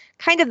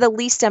kind of the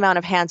least amount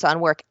of hands-on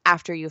work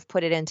after you've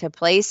put it into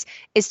place,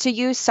 is to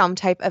use some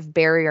type of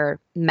barrier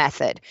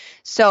method.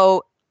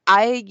 So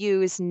I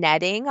use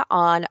netting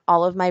on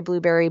all of my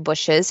blueberry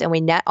bushes, and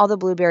we net all the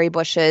blueberry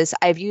bushes.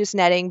 I've used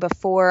netting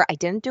before. I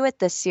didn't do it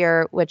this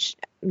year, which,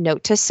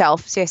 note to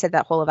self. See, I said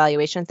that whole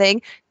evaluation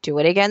thing. Do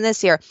it again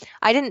this year.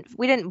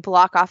 We didn't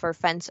block off or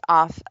fence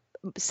off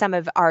some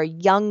of our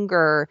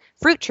younger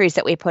fruit trees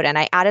that we put in.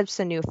 I added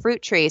some new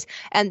fruit trees,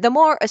 and the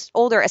more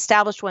older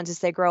established ones, as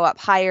they grow up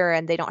higher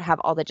and they don't have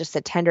all just the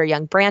tender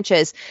young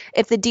branches,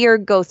 if the deer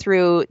go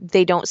through,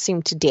 they don't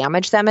seem to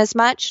damage them as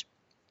much.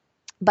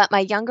 But my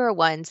younger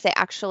ones, they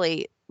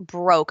actually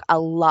broke a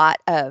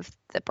lot of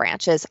the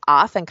branches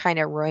off and kind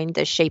of ruined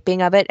the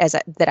shaping of it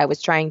that I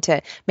was trying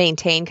to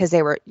maintain, because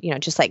they were,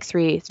 just like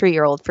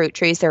three-year-old fruit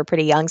trees. They were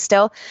pretty young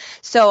still.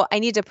 So I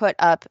need to put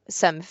up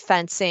some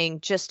fencing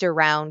just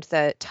around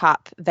the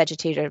top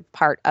vegetative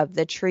part of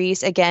the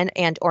trees again,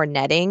 and or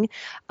netting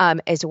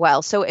as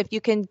well. So if you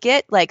can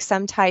get like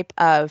some type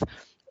of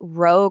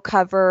row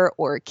cover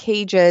or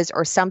cages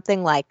or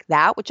something like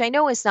that, which I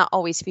know is not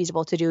always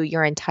feasible to do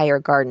your entire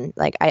garden.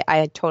 Like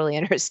I totally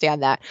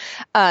understand that.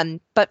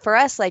 But for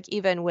us, like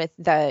even with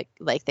the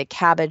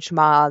cabbage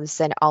moths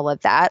and all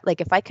of that,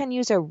 like if I can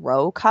use a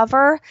row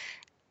cover,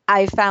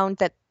 I found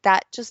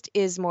that just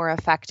is more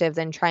effective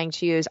than trying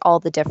to use all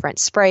the different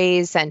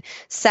sprays and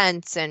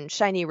scents and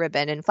shiny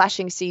ribbon and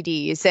flashing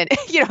CDs and,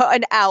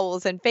 and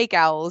owls and fake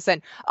owls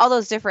and all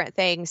those different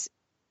things.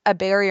 A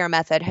barrier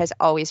method has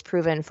always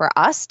proven for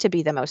us to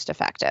be the most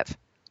effective.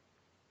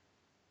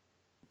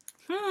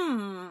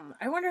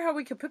 I wonder how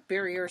we could put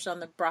barriers on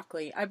the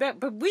broccoli. I bet,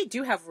 but we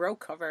do have row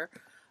cover.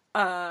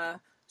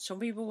 Some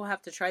people will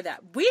have to try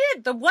that.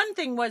 The one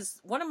thing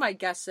was, one of my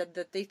guests said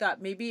that they thought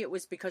maybe it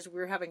was because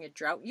we were having a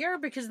drought year,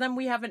 because then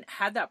we haven't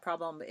had that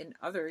problem in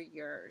other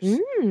years.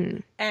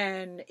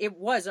 And it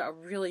was a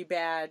really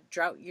bad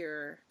drought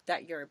year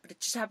that year, but it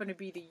just happened to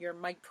be the year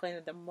Mike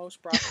planted the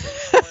most broccoli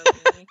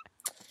for me.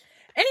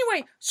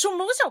 Anyway, so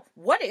Melissa,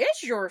 what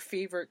is your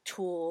favorite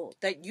tool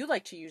that you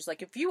like to use?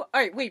 Like all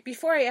right, wait,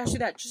 before I ask you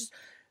that, just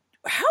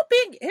how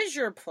big is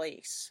your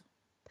place?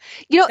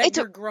 You're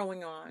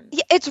growing on.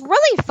 It's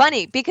really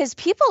funny because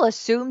people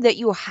assume that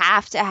you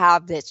have to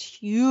have this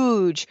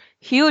huge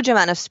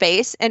amount of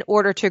space in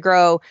order to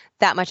grow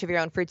that much of your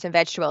own fruits and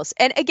vegetables.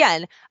 And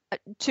again,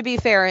 to be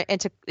fair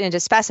and to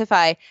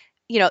specify,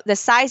 the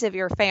size of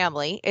your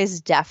family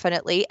is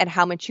definitely, and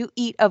how much you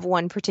eat of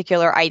one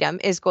particular item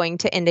is going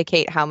to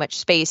indicate how much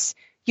space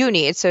you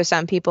need. So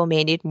some people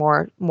may need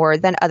more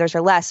than others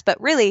or less,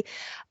 but really,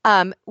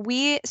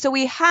 we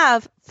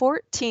have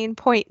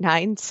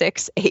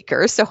 14.96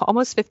 acres, so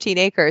almost 15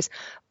 acres,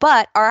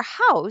 but our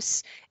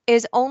house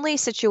is only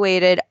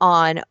situated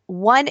on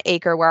 1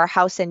 acre where our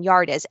house and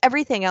yard is.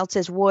 Everything else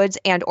is woods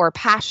and or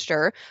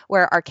pasture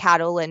where our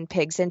cattle and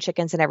pigs and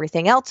chickens and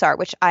everything else are,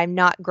 which I'm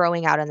not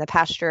growing out in the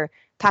pasture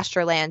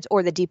lands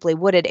or the deeply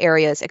wooded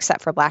areas,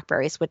 except for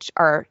blackberries, which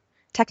are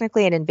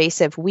technically an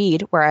invasive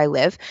weed where I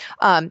live.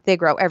 They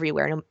grow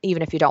everywhere,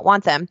 even if you don't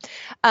want them.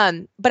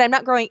 But I'm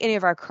not growing any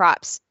of our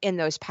crops in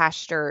those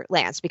pasture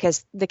lands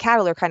because the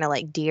cattle are kind of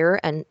like deer,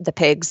 and the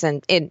pigs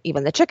and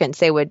even the chickens,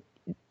 they would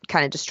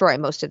kind of destroy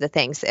most of the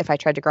things if I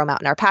tried to grow them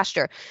out in our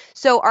pasture.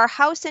 So our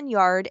house and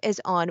yard is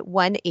on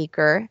 1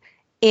 acre.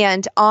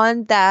 And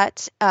on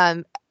that,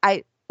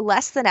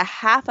 less than a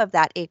half of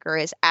that acre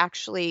is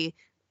actually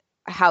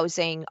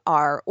housing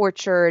our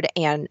orchard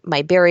and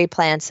my berry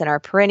plants and our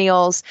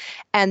perennials.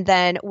 And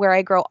then where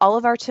I grow all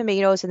of our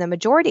tomatoes and the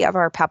majority of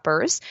our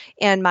peppers,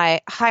 and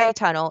my high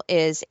tunnel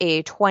is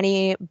a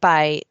 20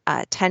 by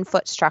 10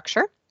 foot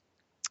structure.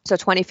 So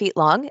 20 feet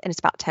long, and it's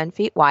about 10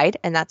 feet wide.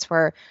 And that's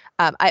where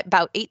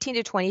about 18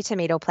 to 20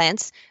 tomato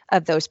plants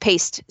of those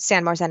paste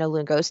San Marzano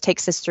lungos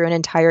takes us through an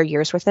entire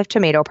year's worth of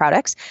tomato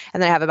products.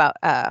 And then I have about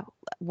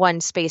one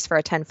space for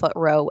a 10-foot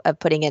row of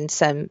putting in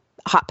some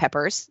hot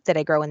peppers that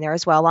I grow in there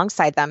as well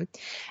alongside them.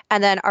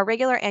 And then our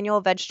regular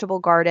annual vegetable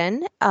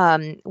garden,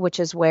 which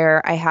is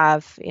where I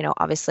have,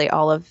 obviously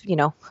all of,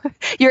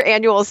 your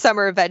annual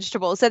summer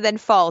vegetables, and then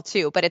fall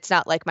too, but it's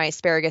not like my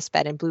asparagus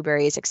bed and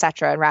blueberries, et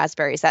cetera, and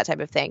raspberries, that type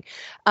of thing.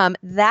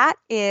 That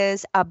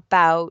is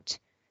about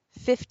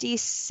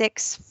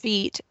 56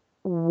 feet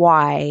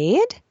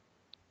wide,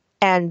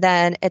 and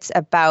then it's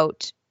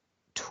about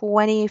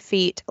 20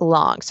 feet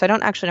long. So I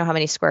don't actually know how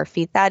many square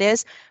feet that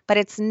is, but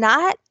it's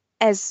not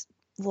as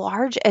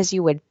large as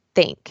you would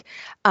think.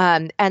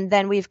 And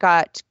then we've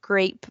got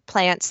grape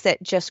plants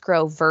that just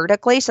grow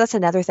vertically. So that's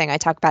another thing I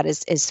talk about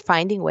is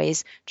finding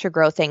ways to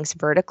grow things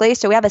vertically.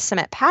 So we have a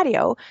cement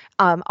patio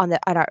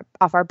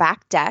off our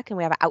back deck, and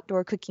we have an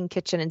outdoor cooking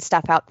kitchen and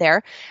stuff out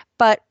there.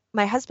 But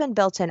my husband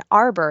built an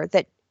arbor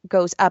that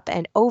goes up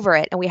and over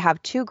it, and we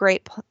have 2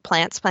 grape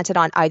plants planted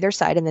on either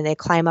side, and then they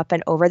climb up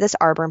and over this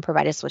arbor and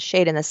provide us with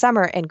shade in the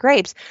summer and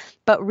grapes.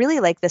 But really,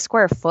 like the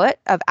square foot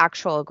of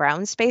actual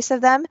ground space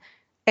of them,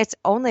 it's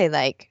only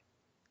like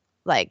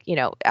like,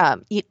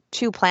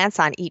 two plants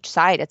on each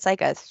side. It's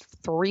like a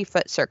 3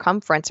 foot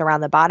circumference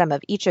around the bottom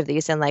of each of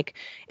these. And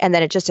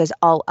then it just is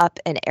all up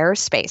in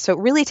airspace. So it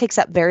really takes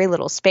up very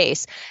little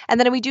space. And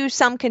then we do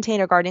some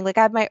container gardening. Like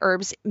I have my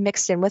herbs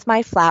mixed in with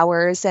my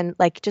flowers and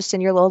like just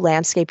in your little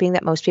landscaping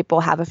that most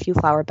people have a few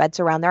flower beds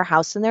around their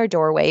house and their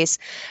doorways.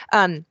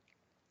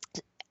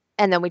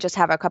 And then we just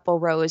have a couple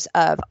rows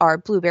of our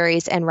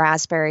blueberries and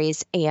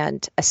raspberries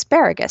and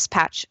asparagus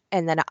patch.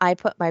 And then I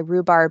put my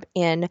rhubarb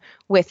in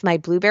with my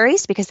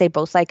blueberries because they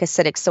both like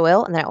acidic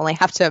soil. And then I only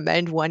have to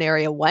amend one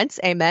area once.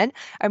 Amen.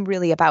 I'm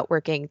really about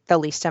working the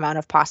least amount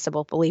of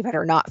possible, believe it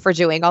or not, for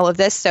doing all of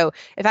this. So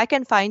if I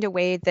can find a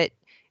way that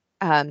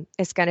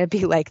is going to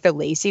be like the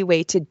lazy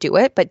way to do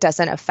it, but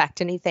doesn't affect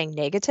anything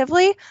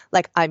negatively,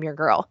 like I'm your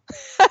girl.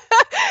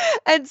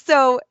 And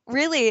so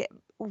really,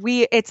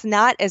 it's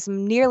not as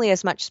nearly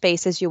as much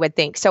space as you would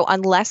think. So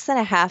on less than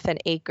a half an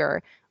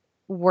acre,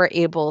 we're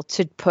able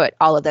to put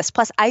all of this.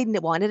 Plus, I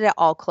wanted it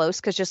all close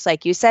because just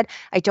like you said,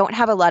 I don't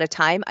have a lot of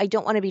time. I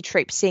don't want to be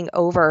traipsing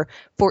over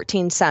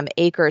 14 some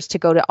acres to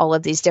go to all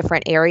of these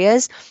different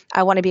areas.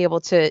 I want to be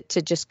able to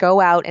just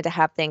go out and to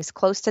have things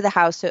close to the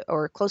house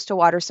or close to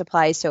water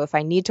supplies. So if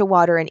I need to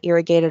water and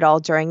irrigate it all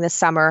during the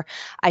summer,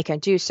 I can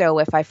do so.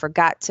 If I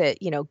forgot to,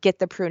 get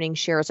the pruning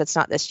shears, it's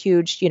not this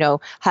huge,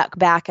 huck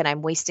back and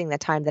I'm wasting the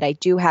time that I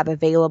do have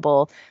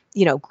available,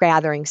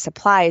 gathering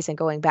supplies and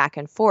going back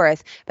and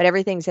forth, but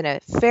everything's in a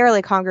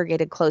fairly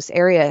congregated, close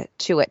area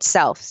to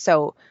itself.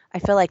 So I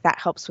feel like that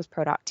helps with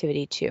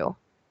productivity too.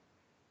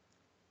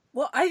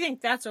 Well, I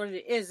think that's what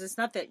it is. It's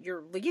not that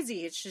you're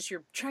lazy. It's just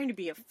you're trying to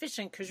be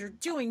efficient because you're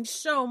doing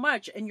so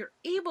much and you're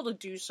able to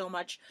do so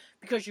much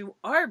because you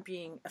are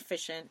being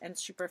efficient and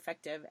super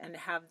effective and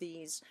have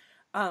these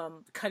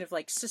kind of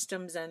like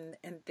systems and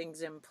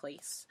things in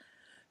place.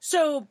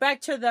 So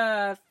back to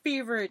the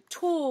favorite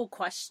tool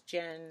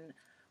question.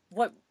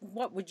 What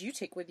would you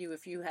take with you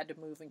if you had to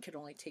move and could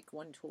only take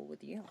one tool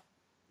with you?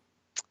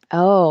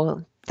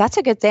 Oh, that's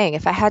a good thing.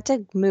 If I had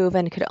to move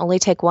and could only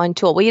take one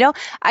tool, well,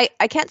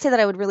 I can't say that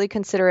I would really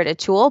consider it a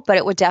tool, but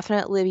it would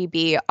definitely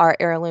be our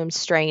heirloom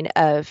strain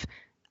of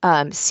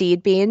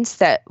seed beans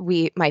that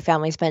my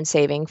family's been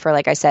saving for,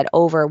 like I said,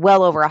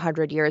 well over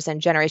 100 years and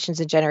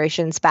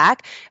generations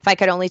back. If I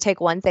could only take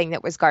one thing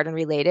that was garden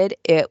related,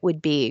 it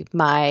would be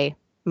my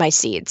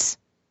seeds,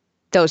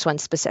 those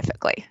ones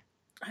specifically.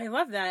 I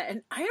love that.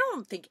 And I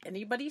don't think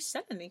anybody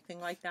said anything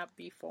like that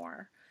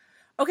before.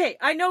 Okay,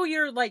 I know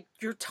your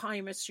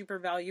time is super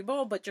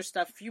valuable, but just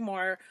a few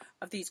more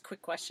of these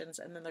quick questions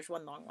and then there's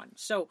one long one.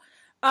 So,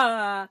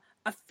 a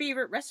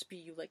favorite recipe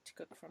you like to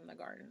cook from the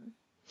garden?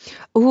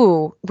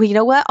 Ooh, well, you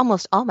know what?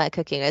 Almost all my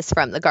cooking is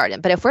from the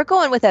garden. But if we're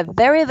going with a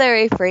very,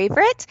 very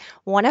favorite,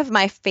 one of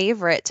my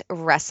favorite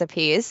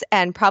recipes,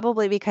 and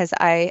probably because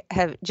I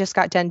have just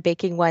got done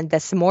baking one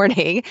this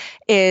morning,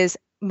 is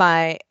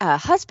my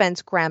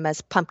husband's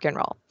grandma's pumpkin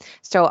roll.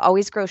 So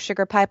always grow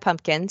sugar pie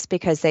pumpkins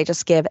because they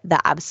just give the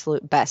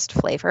absolute best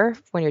flavor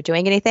when you're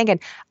doing anything.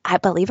 And I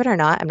believe it or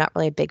not, I'm not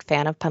really a big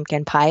fan of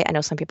pumpkin pie. I know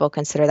some people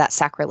consider that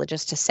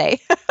sacrilegious to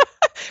say.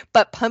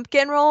 But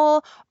pumpkin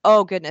roll,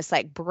 oh goodness,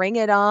 like bring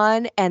it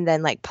on. And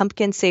then like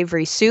pumpkin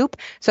savory soup.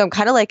 So I'm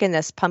kind of like in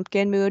this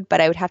pumpkin mood, but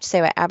I would have to say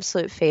my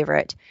absolute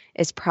favorite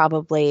is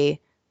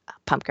probably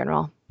pumpkin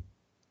roll.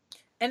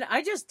 And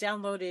I just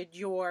downloaded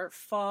your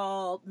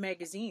fall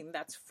magazine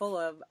that's full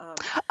of some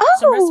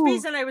Oh,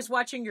 recipes, and I was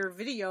watching your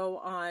video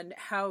on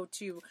how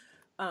to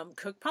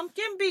cook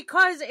pumpkin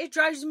because it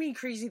drives me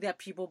crazy that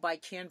people buy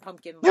canned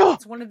pumpkin. Like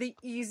it's one of the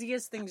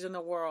easiest things in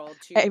the world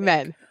to make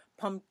amen.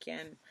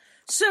 pumpkin.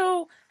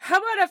 So, how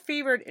about a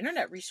favorite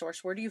internet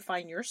resource? Where do you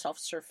find yourself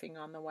surfing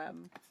on the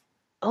web?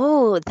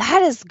 Oh,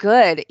 that is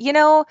good.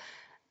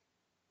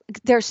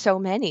 There's so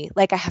many.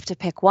 Like I have to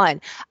pick one.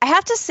 I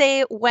have to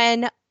say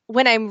when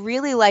I'm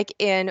really like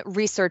in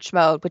research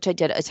mode, which I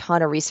did a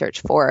ton of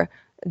research for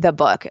the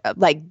book,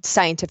 like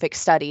scientific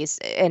studies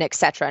and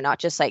etc., not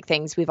just like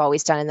things we've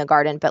always done in the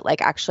garden, but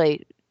like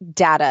actually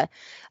data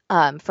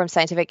from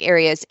scientific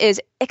areas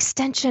is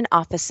extension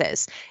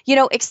offices.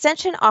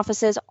 Extension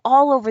offices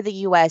all over the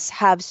US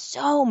have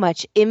so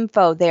much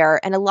info there,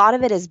 and a lot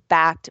of it is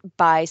backed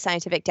by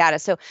scientific data.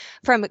 So,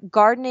 from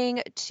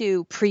gardening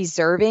to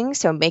preserving,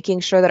 so making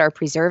sure that our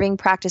preserving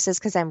practices,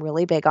 because I'm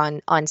really big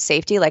on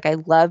safety, like I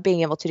love being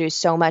able to do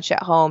so much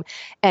at home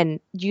and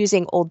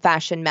using old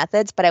fashioned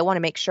methods, but I want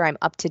to make sure I'm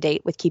up to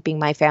date with keeping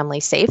my family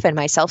safe and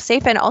myself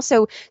safe and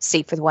also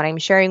safe with what I'm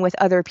sharing with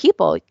other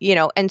people.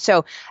 And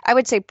so I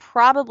would say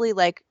probably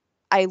like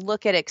I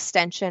look at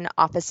extension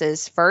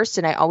offices first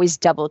and I always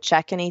double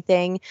check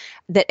anything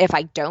that if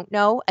I don't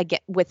know, I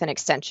get with an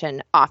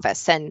extension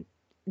office. And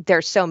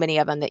there's so many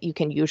of them that you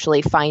can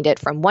usually find it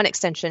from one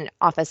extension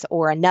office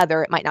or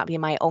another. It might not be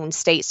my own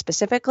state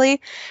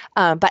specifically,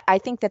 but I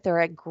think that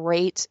they're a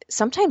great,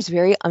 sometimes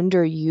very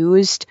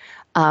underused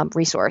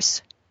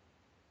resource.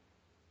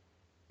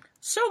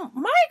 So,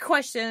 my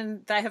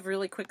question that I have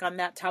really quick on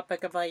that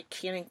topic of like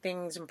canning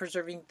things and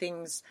preserving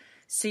things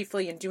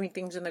safely and doing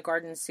things in the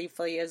garden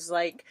safely is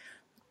like,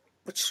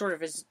 which sort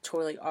of is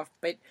totally off,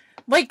 but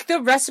like the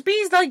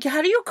recipes, like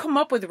how do you come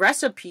up with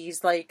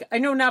recipes? Like I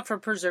know not for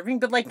preserving,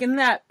 but like in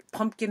that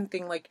pumpkin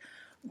thing, like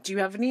do you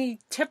have any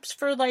tips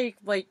for like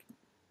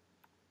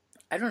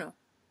I don't know.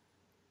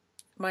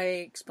 Am I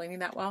explaining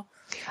that well?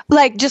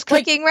 Like just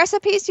cooking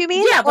recipes, you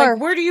mean? Yeah, like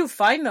where do you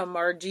find them,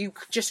 or do you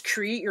just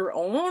create your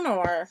own,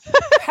 or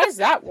how does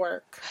that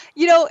work?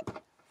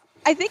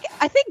 I think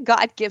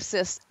God gifts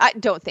us.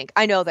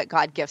 I know that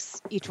God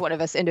gifts each one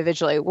of us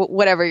individually,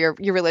 whatever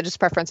your religious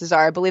preferences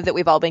are. I believe that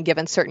we've all been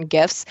given certain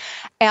gifts.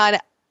 And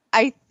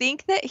I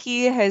think that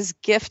he has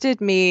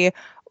gifted me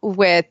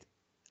with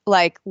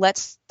like,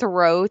 let's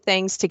throw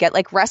things together,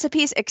 like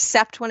recipes,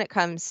 except when it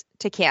comes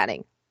to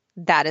canning.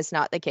 That is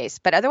not the case.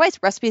 But otherwise,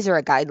 recipes are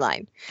a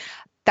guideline.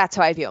 That's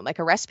how I view them. Like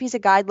a recipe is a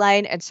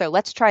guideline. And so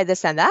let's try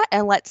this and that,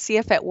 and let's see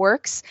if it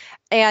works.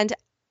 And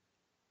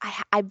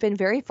I've been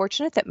very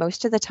fortunate that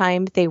most of the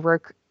time they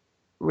work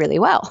really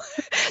well.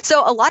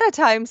 So a lot of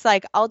times,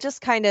 like I'll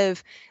just kind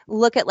of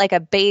look at like a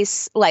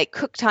base, like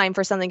cook time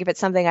for something, if it's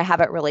something I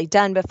haven't really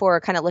done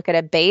before, kind of look at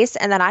a base,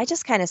 and then I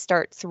just kind of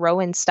start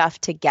throwing stuff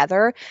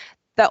together.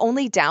 The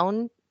only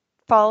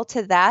downfall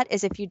to that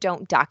is if you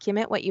don't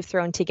document what you've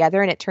thrown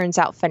together and it turns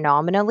out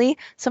phenomenally,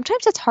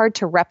 sometimes it's hard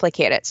to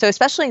replicate it. So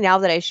especially now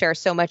that I share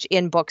so much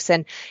in books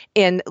and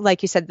in,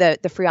 like you said,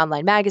 the free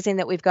online magazine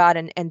that we've got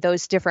and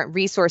those different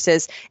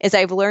resources, is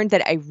I've learned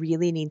that I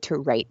really need to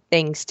write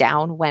things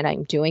down when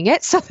I'm doing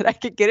it so that I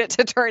can get it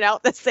to turn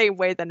out the same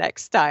way the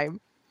next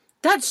time.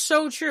 That's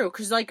so true,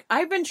 because like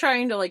I've been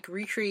trying to like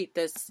recreate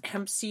this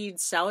hemp seed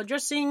salad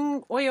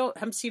dressing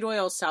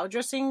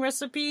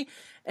recipe,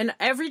 and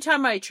every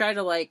time I try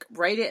to like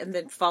write it and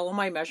then follow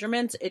my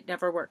measurements, it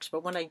never works.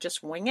 But when I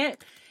just wing it,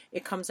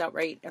 it comes out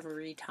right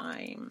every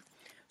time.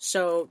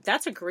 So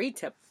that's a great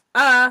tip.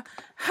 How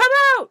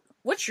about,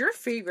 what's your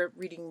favorite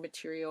reading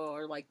material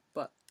or like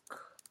book?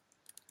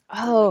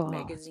 Or, like,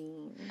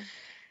 magazine?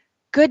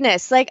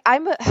 Goodness, like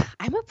I'm a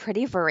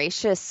pretty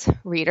voracious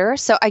reader,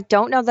 so I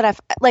don't know that if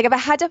I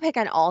had to pick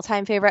an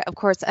all-time favorite, of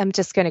course, I'm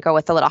just going to go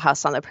with the Little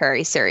House on the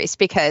Prairie series,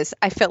 because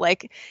I feel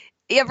like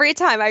every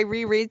time I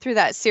reread through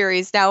that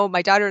series, now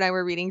my daughter and I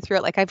were reading through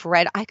it, like I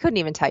couldn't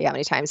even tell you how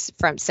many times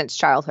since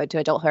childhood to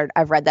adulthood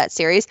I've read that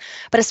series,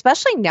 but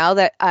especially now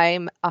that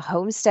I'm a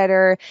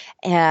homesteader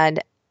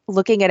and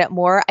looking at it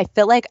more, I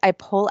feel like I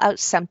pull out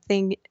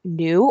something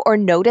new or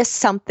notice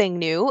something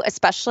new,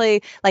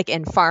 especially like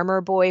in Farmer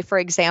Boy, for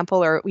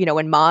example, or,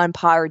 when Ma and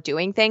Pa are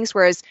doing things.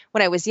 Whereas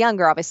when I was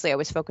younger, obviously I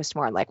was focused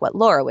more on like what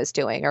Laura was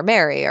doing or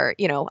Mary or,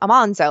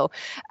 Amanzo.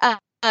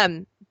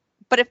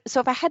 But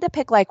if I had to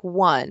pick like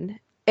one,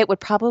 it would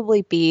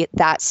probably be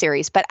that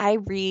series. But I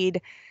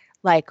read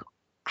like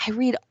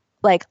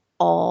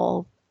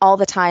all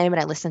the time,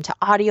 and I listen to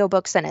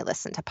audiobooks and I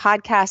listen to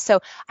podcasts. So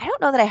I don't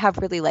know that I have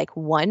really like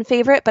one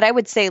favorite, but I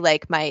would say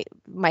like my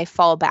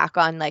fallback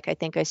on like I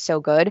think is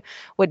so good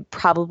would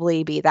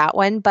probably be that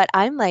one. But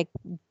I'm like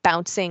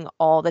bouncing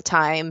all the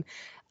time.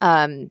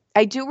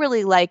 I do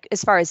really like,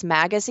 as far as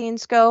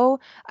magazines go,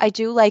 I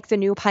do like the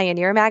New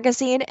Pioneer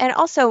magazine and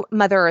also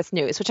Mother Earth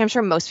News, which I'm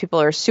sure most people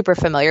are super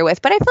familiar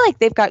with. But I feel like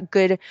they've got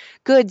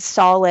good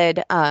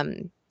solid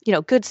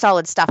good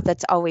solid stuff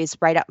that's always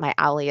right up my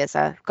alley as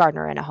a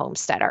gardener and a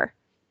homesteader.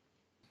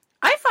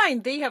 I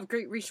find they have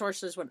great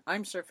resources when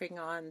I'm surfing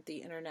on the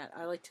internet.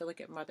 I like to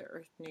look at Mother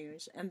Earth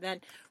News. And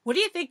then, what do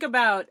you think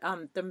about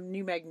the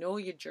new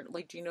Magnolia Journal?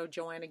 Like, do you know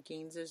Joanna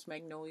Gaines's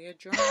Magnolia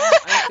Journal?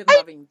 I've been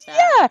loving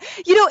that.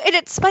 Yeah. And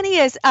it's funny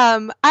is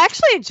I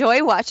actually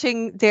enjoy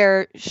watching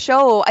their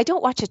show. I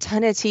don't watch a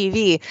ton of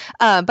TV,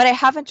 but I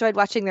have enjoyed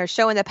watching their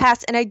show in the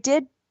past. And I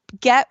did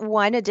get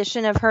one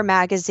edition of her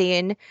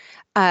magazine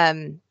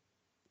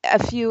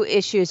a few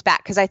issues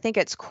back, because I think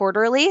it's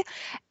quarterly,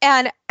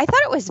 and I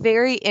thought it was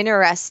very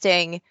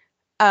interesting.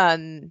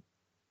 And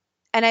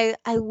I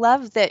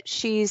love that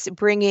she's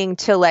bringing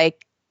to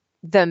like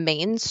the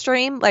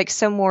mainstream, like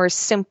some more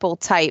simple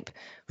type,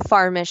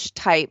 farmish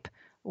type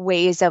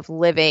ways of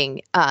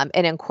living, and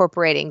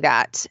incorporating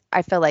that.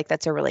 I feel like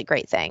that's a really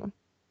great thing.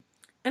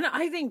 And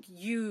I think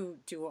you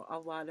do a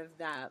lot of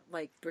that,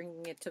 like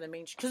bringing it to the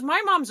mainstream. Because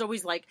my mom's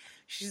always like,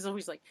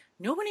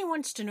 nobody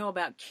wants to know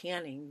about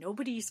canning.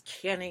 Nobody's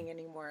canning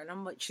anymore. And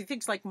I'm like, she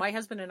thinks like my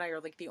husband and I are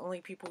like the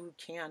only people who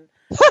can.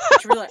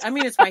 Which really, I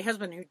mean, it's my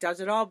husband who does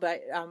it all,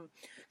 but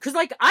because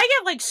like I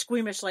get like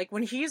squeamish, like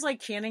when he's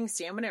like canning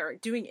salmon or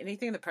doing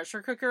anything in the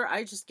pressure cooker,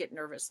 I just get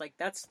nervous. Like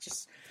that's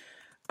just.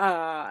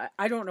 I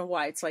don't know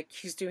why. It's like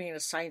he's doing a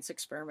science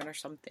experiment or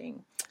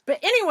something. But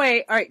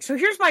anyway, all right. So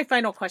here's my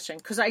final question,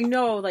 because I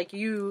know like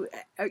you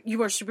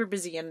are super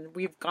busy and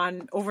we've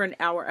gone over an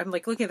hour. I'm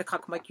like looking at the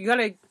clock. I'm like, you got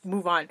to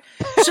move on.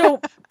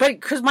 So, but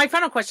because my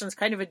final question is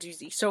kind of a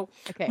doozy. So,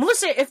 okay.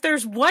 Melissa, if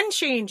there's one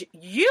change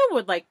you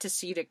would like to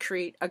see to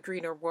create a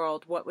greener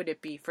world, what would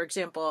it be? For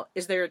example,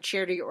 is there a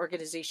charity or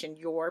organization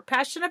you're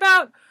passionate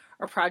about,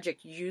 or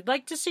project you'd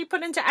like to see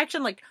put into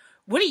action? Like,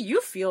 what do you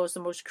feel is the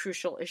most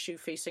crucial issue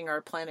facing our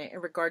planet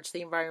in regards to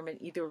the environment,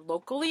 either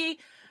locally,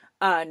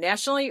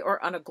 nationally,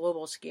 or on a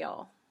global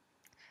scale?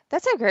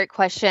 That's a great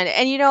question.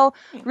 And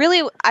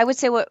really, I would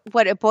say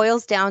what it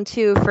boils down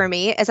to for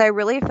me is I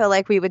really feel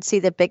like we would see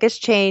the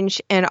biggest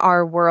change in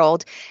our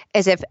world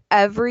is if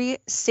every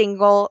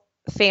single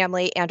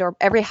family and or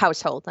every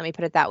household, let me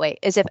put it that way,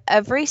 is if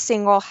every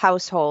single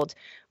household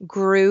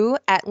grew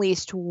at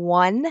least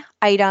one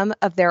item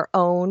of their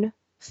own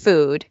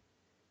food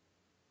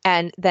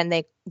and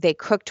then they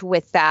cooked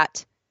with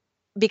that,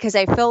 because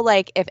I feel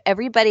like if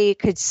everybody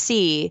could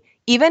see,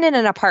 even in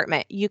an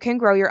apartment, you can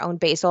grow your own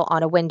basil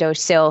on a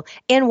windowsill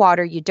in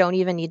water. You don't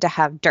even need to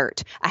have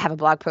dirt. I have a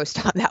blog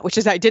post on that, which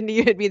is, I didn't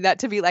even mean that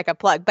to be like a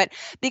plug, but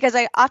because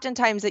I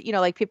oftentimes,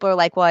 like people are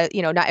like, well,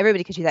 not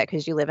everybody can do that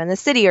because you live in the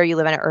city or you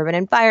live in an urban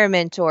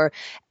environment or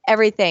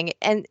everything.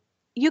 And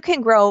you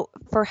can grow,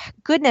 for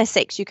goodness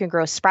sakes, you can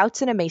grow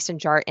sprouts in a mason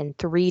jar in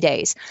 3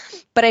 days.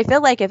 But I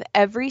feel like if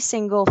every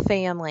single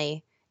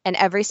family and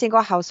every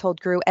single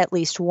household grew at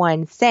least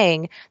one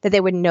thing, that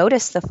they would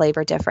notice the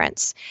flavor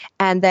difference.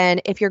 And then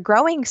if you're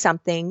growing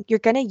something, you're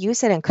going to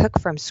use it and cook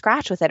from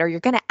scratch with it, or you're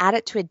going to add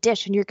it to a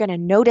dish and you're going to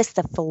notice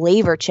the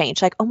flavor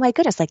change. Like, oh my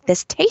goodness, like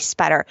this tastes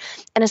better.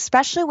 And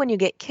especially when you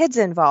get kids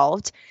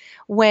involved,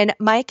 when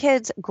my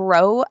kids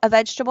grow a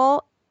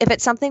vegetable, if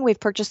it's something we've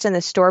purchased in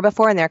the store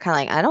before and they're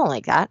kind of like, I don't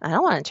like that, I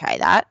don't want to try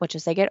that, which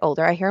as they get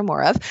older, I hear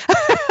more of.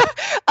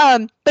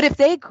 But if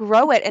they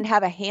grow it and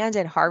have a hand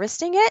in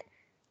harvesting it,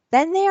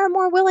 then they are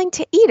more willing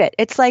to eat it.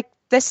 It's like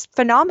this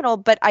phenomenal,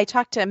 but I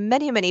talk to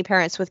many, many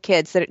parents with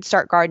kids that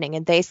start gardening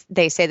and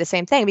they say the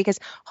same thing, because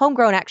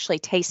homegrown actually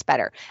tastes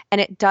better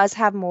and it does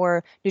have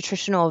more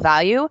nutritional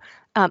value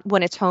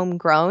when it's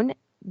homegrown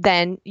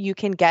than you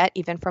can get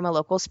even from a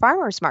local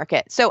farmer's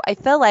market. So I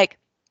feel like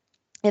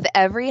if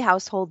every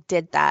household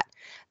did that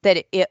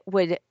it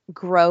would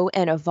grow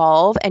and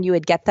evolve and you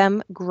would get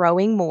them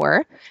growing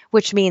more,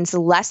 which means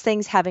less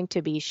things having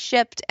to be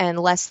shipped and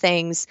less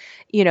things,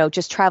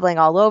 just traveling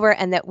all over,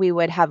 and that we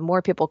would have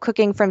more people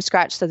cooking from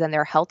scratch. So then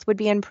their health would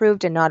be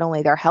improved, and not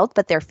only their health,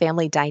 but their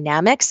family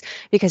dynamics.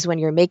 Because when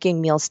you're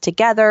making meals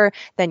together,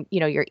 then,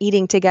 you're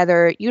eating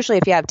together. Usually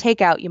if you have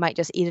takeout, you might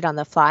just eat it on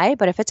the fly.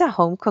 But if it's a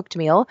home cooked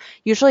meal,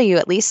 usually you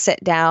at least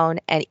sit down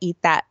and eat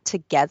that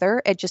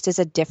together. It just is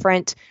a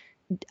different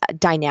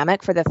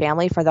dynamic for the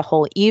family for the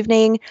whole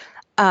evening.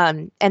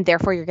 And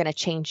therefore you're going to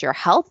change your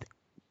health.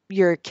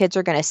 Your kids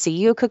are going to see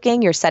you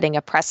cooking. You're setting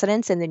a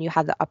precedence, and then you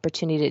have the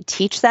opportunity to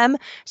teach them,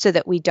 so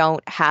that we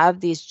don't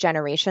have these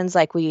generations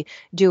like we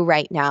do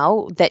right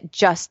now that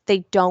they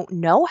don't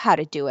know how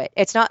to do it.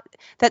 It's not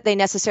that they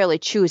necessarily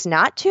choose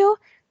not to.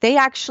 They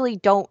actually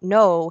don't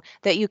know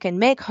that you can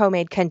make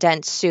homemade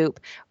condensed soup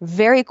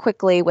very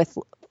quickly with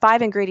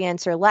 5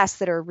 ingredients or less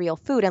that are real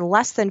food in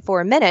less than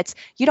 4 minutes.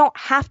 You don't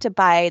have to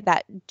buy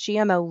that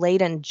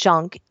GMO-laden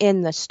junk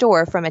in the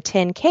store from a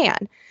tin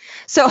can.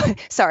 So,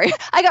 sorry,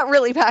 I got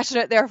really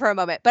passionate there for a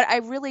moment, but I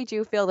really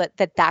do feel that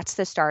that's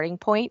the starting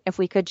point. If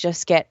we could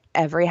just get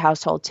every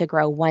household to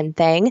grow one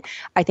thing,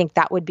 I think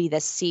that would be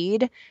the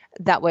seed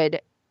that would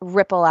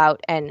ripple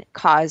out and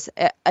cause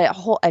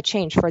a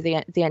change for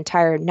the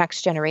entire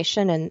next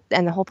generation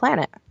and the whole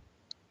planet.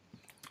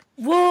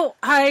 Well,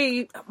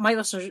 my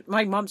listeners,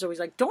 my mom's always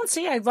like, don't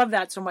say I love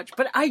that so much,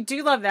 but I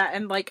do love that.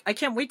 And like, I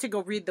can't wait to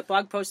go read the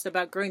blog post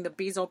about growing the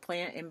basil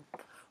plant in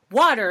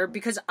water,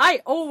 because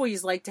I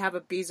always like to have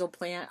a basil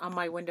plant on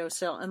my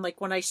windowsill. And like,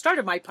 when I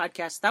started my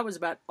podcast, that was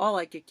about all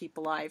I could keep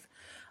alive.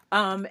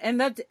 And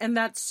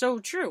that's so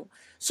true.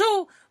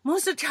 So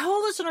Melissa,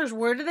 tell listeners,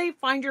 where do they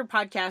find your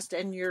podcast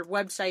and your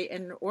website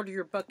and order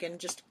your book and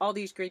just all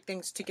these great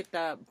things to get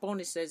the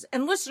bonuses?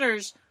 And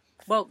listeners,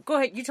 well, go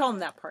ahead. You tell them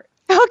that part.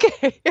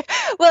 Okay.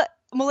 Well,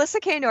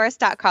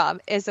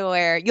 melissaknorris.com is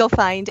where you'll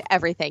find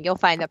everything. You'll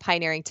find the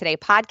Pioneering Today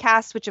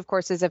podcast, which of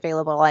course is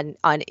available on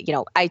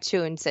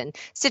iTunes and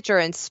Stitcher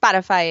and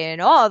Spotify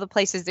and all the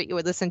places that you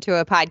would listen to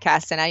a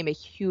podcast. And I'm a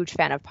huge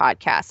fan of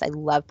podcasts. I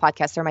love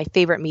podcasts. They're my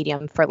favorite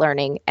medium for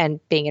learning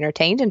and being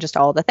entertained and just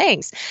all the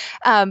things.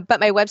 But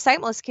my website,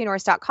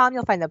 melissaknorris.com,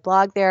 you'll find the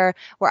blog there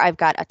where I've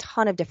got a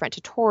ton of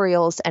different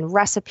tutorials and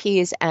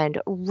recipes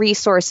and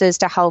resources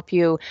to help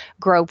you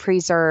grow,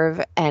 preserve,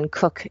 and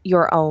cook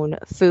your own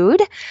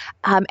food.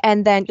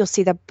 And then you'll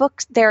see the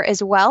books there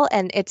as well.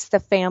 And it's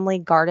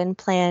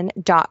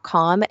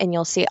thefamilygardenplan.com. And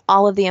you'll see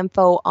all of the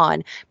info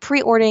on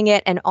pre-ordering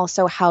it and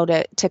also how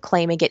to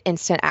claim and get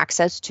instant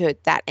access to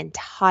that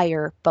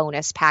entire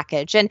bonus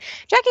package. And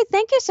Jackie,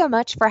 thank you so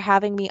much for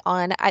having me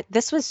on.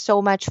 This was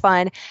so much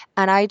fun.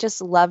 And I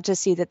just love to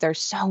see that there's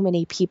so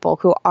many people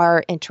who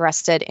are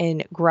interested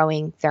in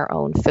growing their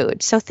own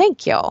food. So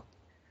thank you.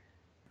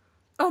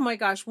 Oh my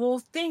gosh.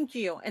 Well, thank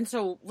you. And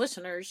so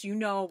listeners,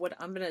 what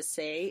I'm going to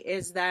say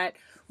is that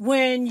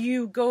when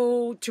you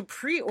go to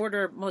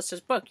pre-order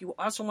Melissa's book, you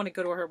also want to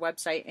go to her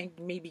website and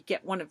maybe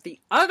get one of the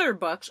other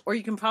books, or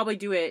you can probably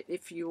do it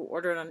if you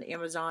order it on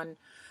Amazon,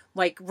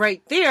 like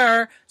right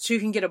there, so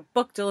you can get a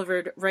book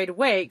delivered right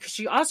away. Because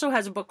she also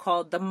has a book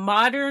called The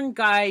Modern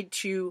Guide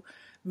to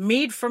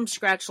Made from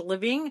Scratch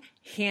Living,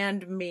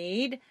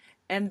 Handmade.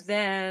 And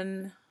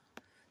then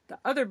the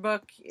other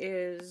book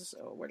is,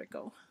 where'd it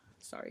go?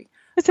 Sorry.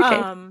 It's okay.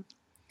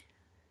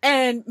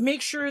 And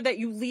make sure that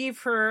you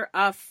leave her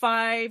a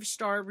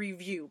 5-star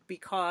review,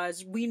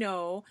 because we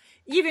know,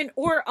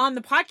 or on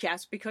the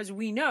podcast, because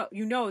we know,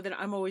 that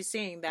I'm always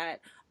saying that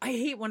I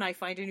hate when I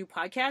find a new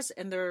podcast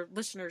and their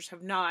listeners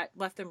have not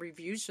left them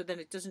reviews, so then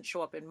it doesn't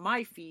show up in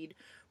my feed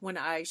when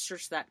I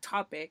search that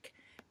topic.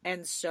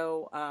 And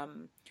so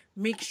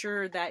make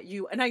sure that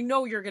and I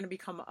know you're going to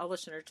become a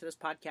listener to this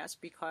podcast,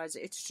 because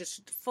it's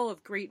just full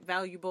of great,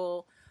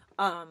 valuable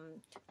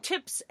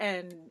tips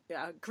and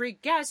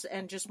great guests.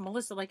 And just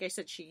Melissa, like I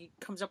said, she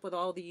comes up with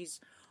all these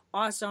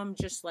awesome,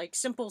 just like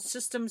simple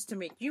systems to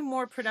make you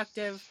more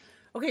productive.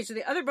 Okay, so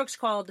the other book's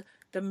called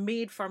The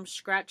Made from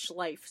Scratch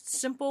Life,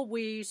 Simple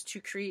Ways to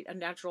Create a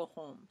Natural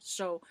Home.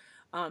 So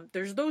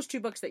there's those 2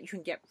 books that you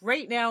can get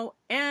right now,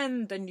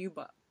 and the new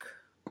book.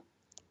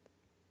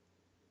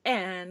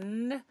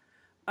 And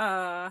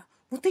well,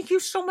 thank you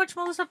so much,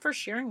 Melissa, for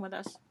sharing with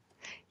us.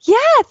 Yeah,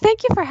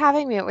 thank you for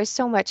having me. It was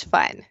so much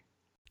fun.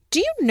 Do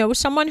you know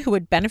someone who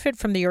would benefit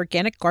from the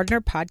Organic Gardener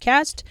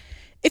podcast?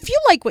 If you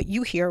like what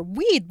you hear,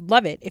 we'd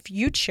love it if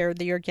you'd share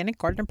the Organic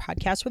Gardener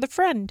podcast with a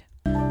friend.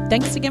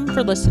 Thanks again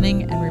for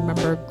listening, and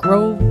remember,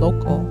 grow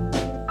local.